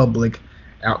really public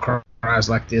outcries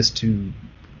like this to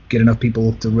get enough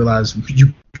people to realize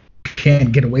you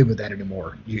can't get away with that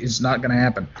anymore. It's not going to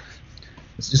happen.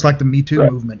 It's just like the Me Too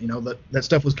movement. That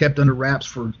stuff was kept under wraps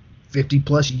for 50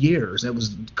 plus years. It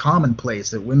was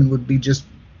commonplace that women would be just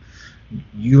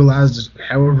utilized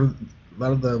however a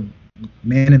lot of the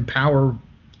men in power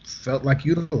felt like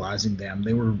utilizing them.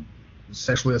 They were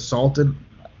sexually assaulted,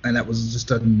 and that was just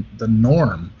the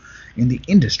norm in the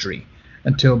industry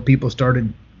until people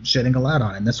started shedding a light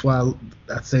on it. And that's why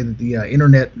I say that the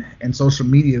internet and social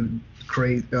media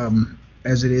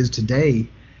as it is today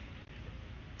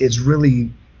is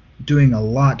really doing a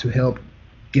lot to help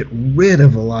get rid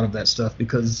of a lot of that stuff,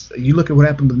 because you look at what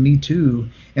happened with Me Too,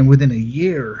 and within a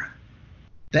year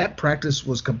that practice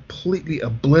was completely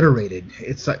obliterated.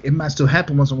 It's like it might still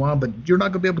happen once in a while, but you're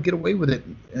not going to be able to get away with it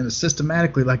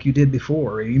systematically like you did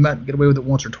before. You might get away with it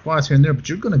once or twice here and there, but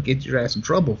you're going to get your ass in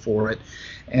trouble for it.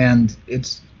 And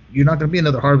you're not going to be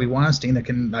another Harvey Weinstein that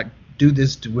can do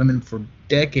this to women for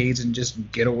decades and just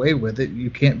get away with it. You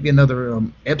can't be another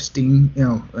Epstein,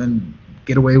 and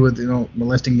get away with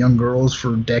molesting young girls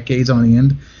for decades on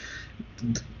end.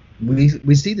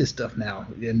 We see this stuff now,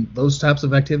 and those types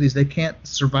of activities, they can't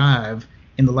survive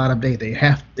in the light of day.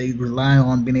 They rely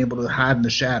on being able to hide in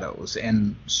the shadows,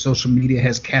 and social media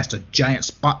has cast a giant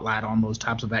spotlight on those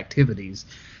types of activities,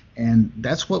 and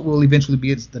that's what will eventually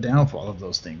be the downfall of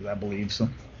those things, I believe. So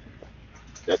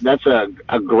that's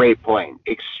a great point.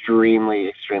 Extremely,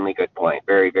 extremely good point.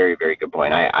 Very, very, very good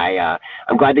point.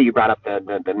 I'm glad that you brought up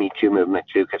the Me Too movement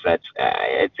too, because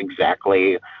it's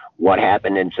exactly what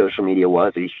happened, and social media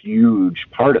was a huge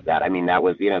part of that. I mean, that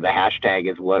was, the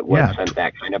hashtag is what sent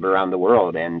that kind of around the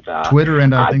world. And Twitter,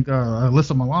 and I think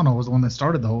Alyssa Milano was the one that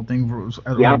started the whole thing,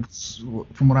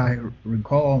 from what I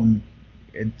recall. And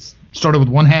it started with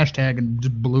one hashtag and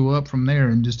just blew up from there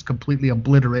and just completely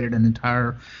obliterated an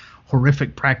entire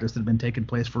horrific practice that had been taking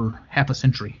place for half a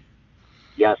century.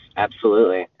 Yes,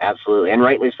 absolutely, and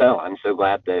rightly so. I'm so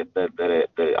glad that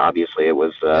obviously it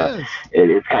was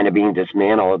it's kind of being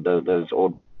dismantled, those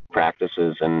old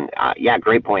practices. And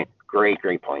great point, great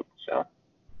point. So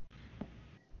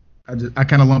I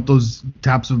kind of lump those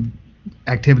types of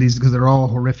activities because they're all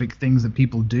horrific things that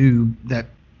people do, that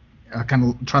I kind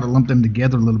of try to lump them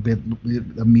together a little bit.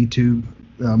 The Me Too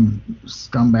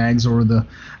scumbags, or the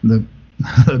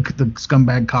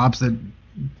scumbag cops that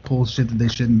pull shit that they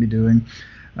shouldn't be doing.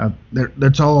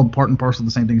 That's all part and parcel of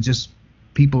the same thing. It's just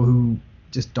people who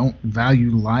just don't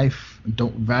value life,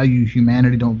 don't value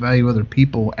humanity, don't value other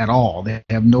people at all. They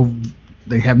have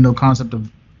no concept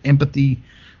of empathy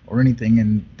or anything,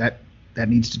 and that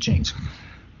needs to change.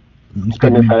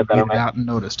 Couldn't have said it better. Get it out and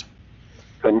noticed.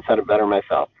 Couldn't have said it better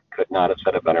myself. Could not have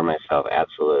said it better myself.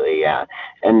 Absolutely, yeah.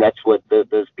 And that's what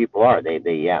those people are.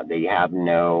 They have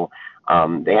no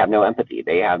empathy.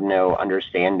 They have no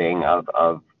understanding of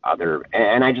other.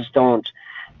 And I just don't.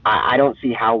 I don't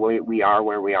see how we are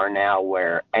where we are now,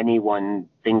 where anyone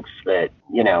thinks that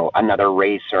another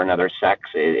race or another sex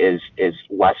is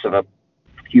less of a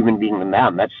human being than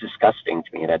them. That's disgusting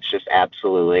to me. That's just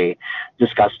absolutely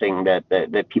disgusting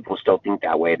that people still think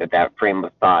that way, that frame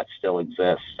of thought still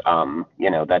exists.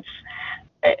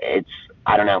 It's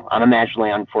I don't know,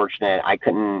 unimaginably unfortunate. I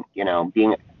couldn't,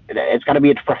 it's got to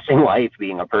be a depressing life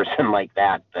being a person like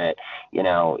that that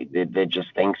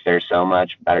just thinks they're so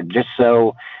much better, just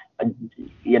so I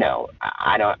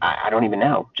don't even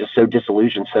know, just so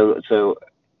disillusioned, so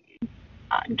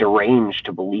deranged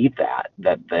to believe that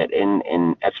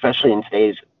in especially in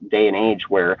today's day and age,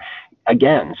 where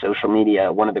again, social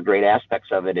media, one of the great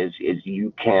aspects of it is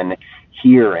you can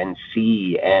hear and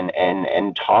see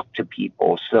and talk to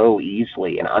people so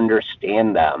easily and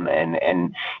understand them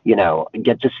and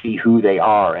get to see who they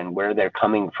are and where they're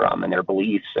coming from and their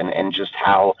beliefs and just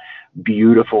how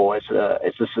beautiful as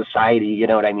a society, you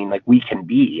know what I mean? Like we can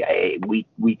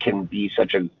be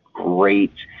such a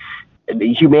great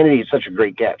humanity is such a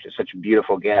great gift. It's such a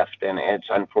beautiful gift, and it's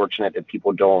unfortunate that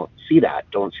people don't see that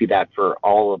for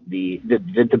all of the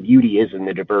beauty is in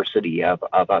the diversity of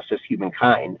us as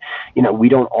humankind. We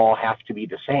don't all have to be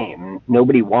the same.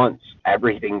 Nobody wants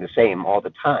everything the same all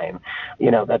the time.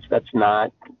 That's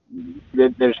not,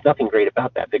 there's nothing great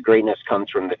about that. The greatness comes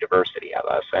from the diversity of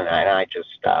us, and I just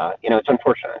it's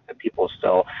unfortunate that people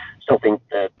still think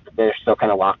that they're still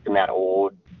kind of locked in that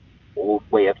old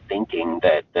way of thinking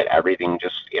that everything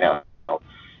just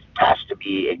has to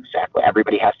be exactly,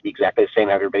 everybody has to be exactly the same,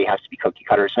 everybody has to be cookie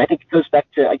cutters. And I think it goes back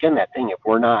to, again, that thing, if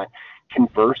we're not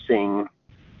conversing,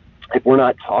 if we're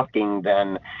not talking,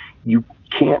 then you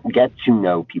can't get to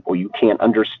know people, you can't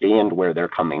understand where they're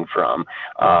coming from.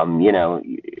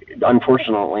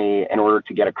 Unfortunately, in order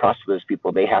to get across to those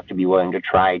people, they have to be willing to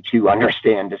try to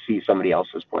understand, to see somebody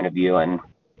else's point of view. And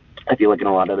I feel like in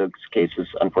a lot of those cases,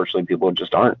 unfortunately, people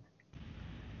just aren't.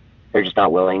 They're just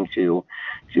not willing to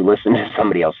listen to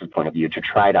somebody else's point of view, to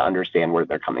try to understand where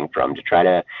they're coming from, to try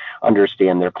to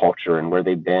understand their culture and where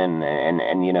they've been,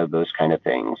 and those kind of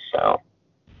things. So,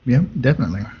 yeah,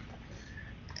 definitely.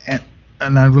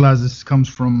 And I realize this comes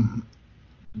from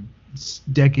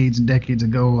decades and decades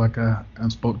ago. Like I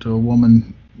spoke to a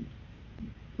woman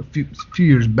a few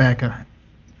years back. I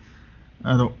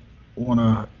don't want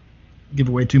to give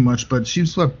away too much, but she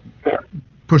was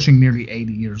pushing nearly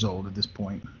 80 years old at this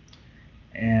point.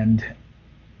 And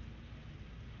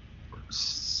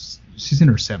she's in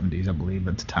her 70s, I believe,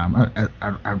 at the time.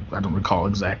 I don't recall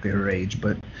exactly her age,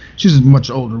 but she's a much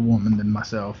older woman than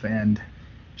myself. And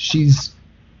she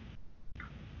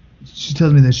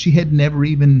tells me that she had never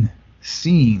even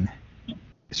seen,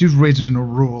 she was raised in a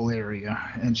rural area,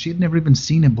 and she had never even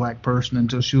seen a black person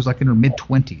until she was like in her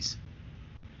mid-20s.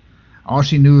 All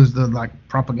she knew is the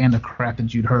propaganda crap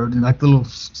that you'd heard, and the little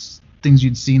things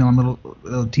you'd seen on little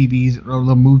TVs or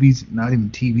little movies. Not even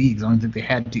TV, because I don't think they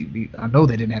had TV. I know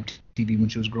they didn't have TV when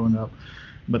she was growing up.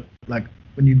 But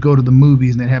when you'd go to the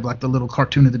movies and they'd have the little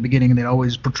cartoon at the beginning, and they'd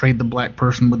always portray the black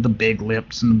person with the big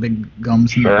lips and the big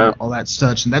gums and all that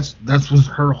such. And that was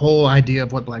her whole idea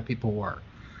of what black people were.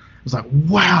 It was like,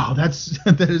 wow, that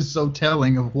is so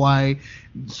telling of why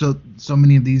so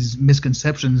many of these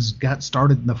misconceptions got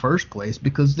started in the first place,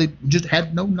 because they just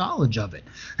had no knowledge of it.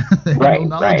 They had no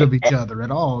knowledge of each other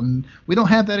at all, and we don't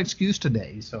have that excuse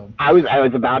today. So I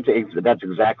was about to. That's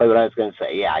exactly what I was going to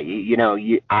say. Yeah,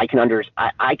 I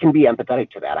can be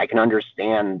empathetic to that. I can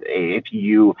understand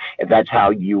if that's how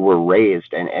you were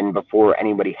raised, and before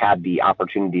anybody had the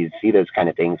opportunity to see those kind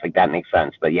of things, that makes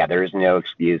sense. But yeah, there is no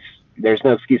excuse. There's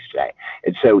no excuse today.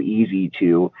 It's so easy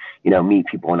to, meet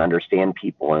people and understand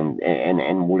people,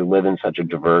 and we live in such a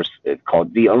diverse, it's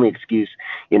called, the only excuse,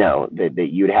 that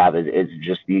you'd have is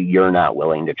just you're not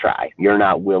willing to try. You're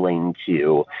not willing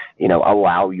to,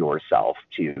 allow yourself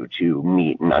to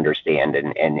meet and understand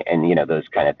and those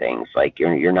kind of things.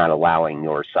 You're not allowing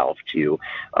yourself to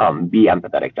be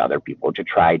empathetic to other people, to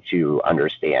try to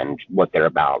understand what they're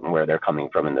about and where they're coming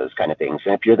from and those kind of things.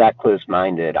 And if you're that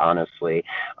close-minded, honestly,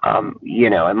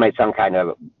 it might sound kind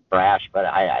of brash, but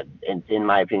in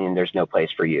my opinion, there's no place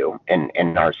for you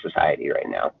in our society right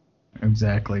now.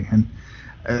 Exactly. And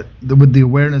with the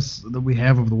awareness that we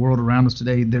have of the world around us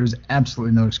today, there's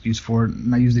absolutely no excuse for it.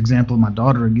 And I use the example of my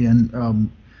daughter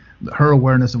again. Her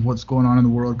awareness of what's going on in the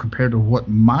world compared to what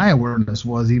my awareness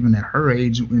was even at her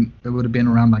age, when it would have been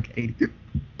around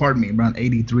around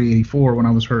 83, 84 when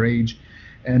I was her age.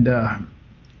 And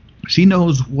she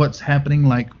knows what's happening,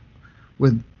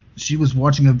 she was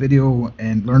watching a video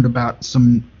and learned about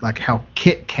some, how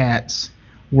Kit Kats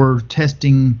were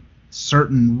testing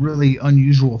certain really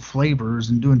unusual flavors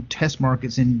and doing test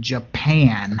markets in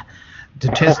Japan to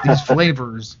test these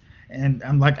flavors. And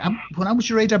I'm like, when I was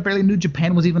your age, I barely knew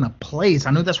Japan was even a place.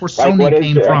 I knew that's where Sony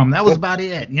came from. That was about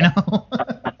it,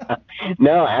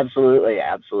 No, absolutely.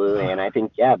 And I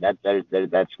think,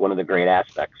 that's one of the great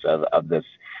aspects of this,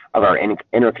 of our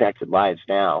interconnected lives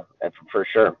now. That's for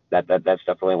sure. That's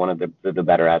definitely one of the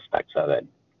better aspects of it.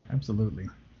 Absolutely.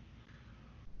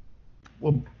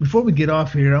 Well, before we get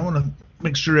off here, I want to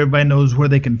make sure everybody knows where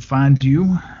they can find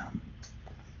you.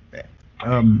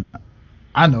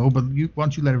 I know, but why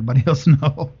don't you let everybody else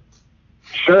know?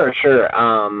 Sure.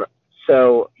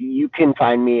 So you can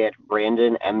find me at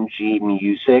Brandon MG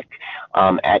Music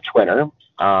at Twitter.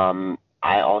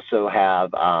 I also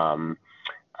have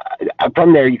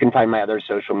from there you can find my other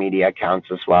social media accounts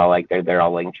as well. They're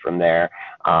all linked from there.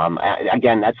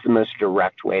 Again, that's the most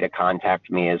direct way to contact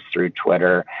me, is through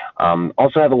Twitter.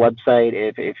 Also have a website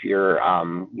if you're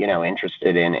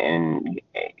interested in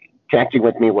connecting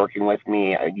with me, working with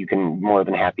me. You can more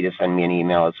than happy to send me an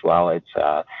email as well. It's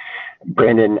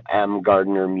Brandon M.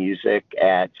 Gardner Music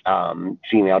at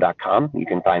gmail.com. You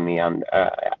can find me on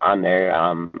there,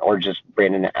 or just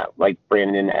Brandon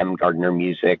M. Gardner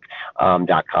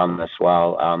Music.com as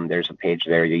well. There's a page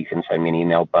there that you can send me an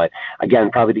email. But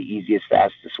again, probably the easiest,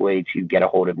 fastest way to get a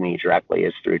hold of me directly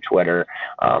is through Twitter.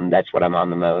 That's what I'm on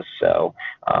the most. So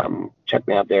check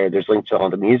me out there. There's links to all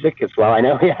the music as well. I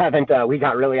know we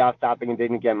got really off topic and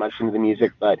didn't get much into the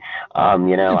music, but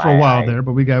for a while there,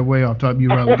 but we got way off topic.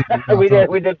 We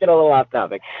did get a little off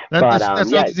topic. That's how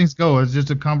these things go. It's just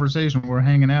a conversation. We're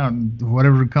hanging out, and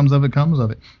whatever comes of it, comes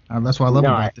of it. That's what I love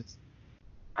about this.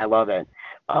 I love it.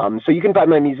 So you can find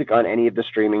my music on any of the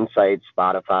streaming sites: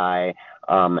 Spotify,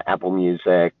 Apple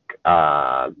Music,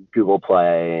 Google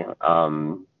Play.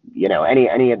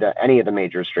 Any of the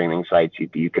major streaming sites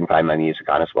you can find my music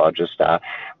on as well. Just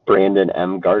Brandon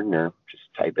M. Gardner. Just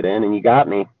type it in, and you got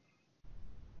me.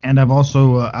 And I've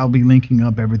also I'll be linking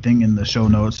up everything in the show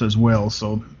notes as well.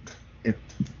 So if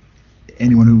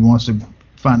anyone who wants to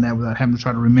find that without having to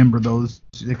try to remember those,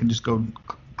 they can just go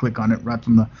click on it right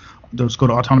from just go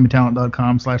to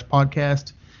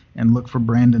autonomytalent.com/podcast and look for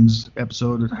Brandon's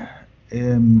episode.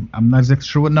 I'm not exactly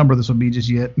sure what number this will be just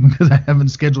yet because I haven't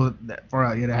scheduled it that far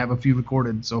out yet. I have a few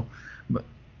recorded, but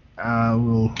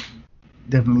we'll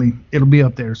definitely, it'll be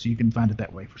up there so you can find it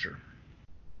that way for sure.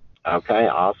 Okay,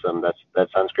 awesome. That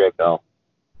sounds great, Bill.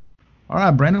 All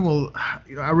right, Brandon. Well,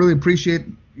 I really appreciate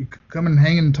you coming and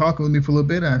hanging and talking with me for a little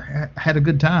bit. I had a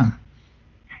good time.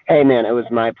 Hey, man, it was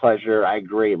my pleasure. I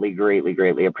greatly, greatly,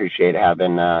 greatly appreciate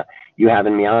having you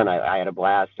having me on. I had a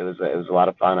blast. It was a lot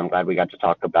of fun. I'm glad we got to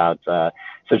talk about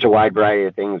such a wide variety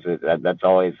of things. That's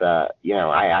always,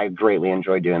 I greatly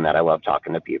enjoy doing that. I love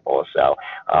talking to people. So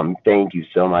thank you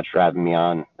so much for having me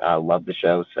on. Love the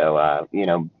show. So,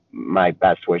 my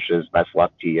best wishes, best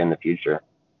luck to you in the future.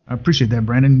 I appreciate that,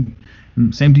 Brandon.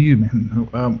 Same to you, man.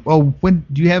 When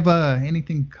do you have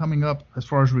anything coming up as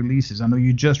far as releases? I know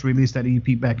you just released that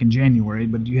EP back in January,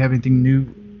 but do you have anything new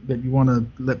that you want to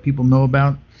let people know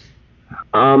about?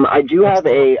 I do have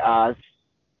I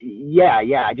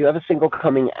do have a single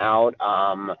coming out.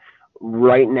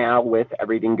 Right now, with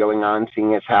everything going on,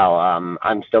 seeing as how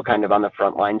I'm still kind of on the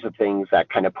front lines of things that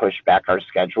kind of push back our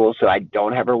schedule, so I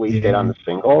don't have a release date on the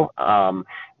single,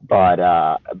 but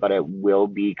it will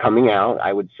be coming out.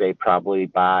 I would say probably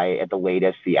by, at the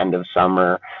latest, the end of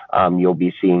summer, you'll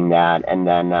be seeing that, and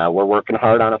then we're working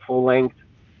hard on a full length.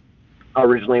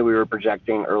 Originally, we were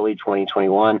projecting early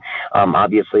 2021.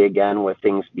 Obviously, again, with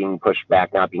things being pushed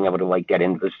back, not being able to get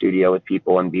into the studio with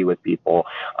people and be with people,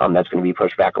 that's going to be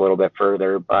pushed back a little bit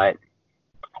further. But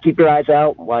keep your eyes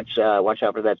out. Watch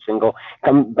out for that single.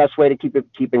 Best way to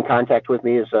keep in contact with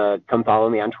me is come follow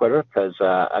me on Twitter because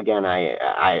again,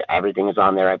 I everything is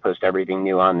on there. I post everything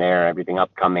new on there, everything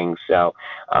upcoming. So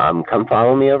come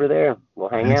follow me over there. We'll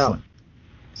hang out.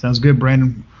 Sounds good,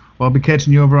 Brandon. Well, I'll be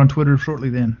catching you over on Twitter shortly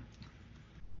then.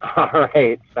 All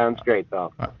right. Sounds great,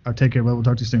 Bill. I'll take care, bud. We'll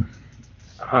talk to you soon.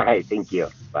 All right. Thank you.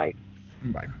 Bye.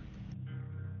 Bye.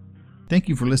 Thank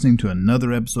you for listening to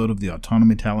another episode of the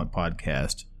Autonomy Talent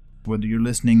Podcast. Whether you're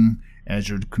listening as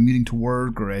you're commuting to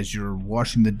work or as you're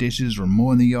washing the dishes or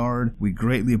mowing the yard, we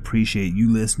greatly appreciate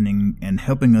you listening and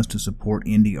helping us to support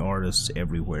indie artists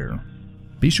everywhere.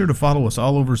 Be sure to follow us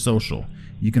all over social.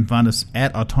 You can find us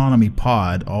at Autonomy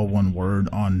Pod, all one word,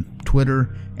 on Twitter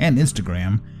and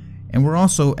Instagram. And we're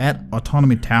also at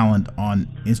Autonomy Talent on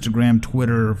Instagram,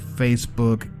 Twitter,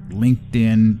 Facebook,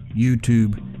 LinkedIn,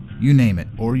 YouTube, you name it.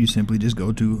 Or you simply just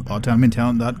go to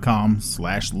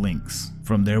autonomytalent.com/links.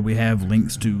 From there we have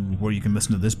links to where you can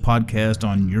listen to this podcast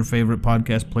on your favorite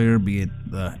podcast player, be it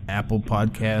the Apple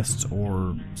Podcasts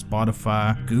or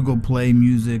Spotify, Google Play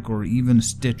Music, or even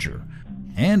Stitcher.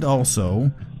 And also,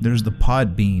 there's the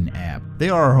Podbean app. They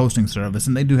are our hosting service,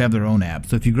 and they do have their own app.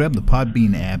 So if you grab the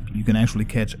Podbean app, you can actually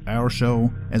catch our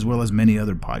show, as well as many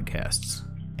other podcasts.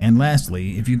 And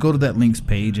lastly, if you go to that links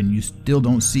page and you still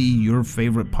don't see your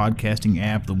favorite podcasting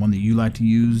app, the one that you like to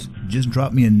use, just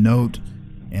drop me a note,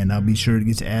 and I'll be sure it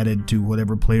gets added to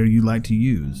whatever player you like to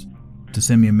use. To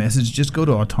send me a message, just go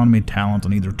to Autonomy Talent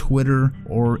on either Twitter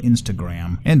or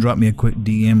Instagram and drop me a quick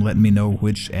DM letting me know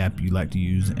which app you like to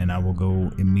use, and I will go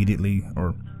immediately,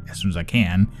 or as soon as I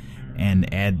can,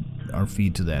 and add our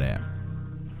feed to that app.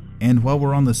 And while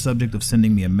we're on the subject of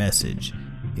sending me a message,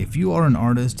 if you are an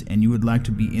artist and you would like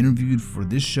to be interviewed for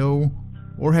this show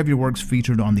or have your works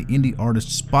featured on the Indie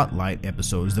Artist Spotlight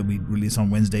episodes that we release on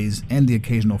Wednesdays and the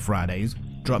occasional Fridays,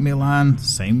 drop me a line,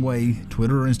 same way,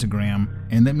 Twitter or Instagram,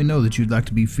 and let me know that you'd like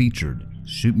to be featured.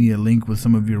 Shoot me a link with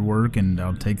some of your work and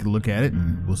I'll take a look at it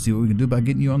and we'll see what we can do about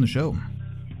getting you on the show.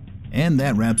 And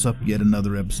that wraps up yet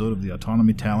another episode of the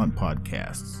Autonomy Talent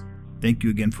Podcasts. Thank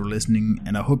you again for listening,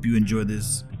 and I hope you enjoy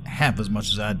this half as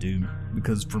much as I do,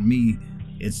 because for me,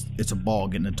 it's a ball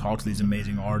getting to talk to these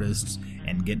amazing artists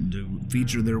and getting to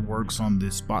feature their works on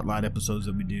the spotlight episodes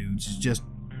that we do. It's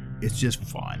just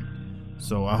fun.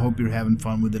 So I hope you're having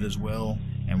fun with it as well,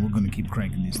 and we're going to keep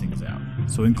cranking these things out.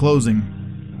 So in closing,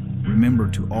 remember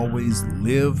to always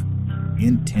live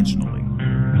intentionally.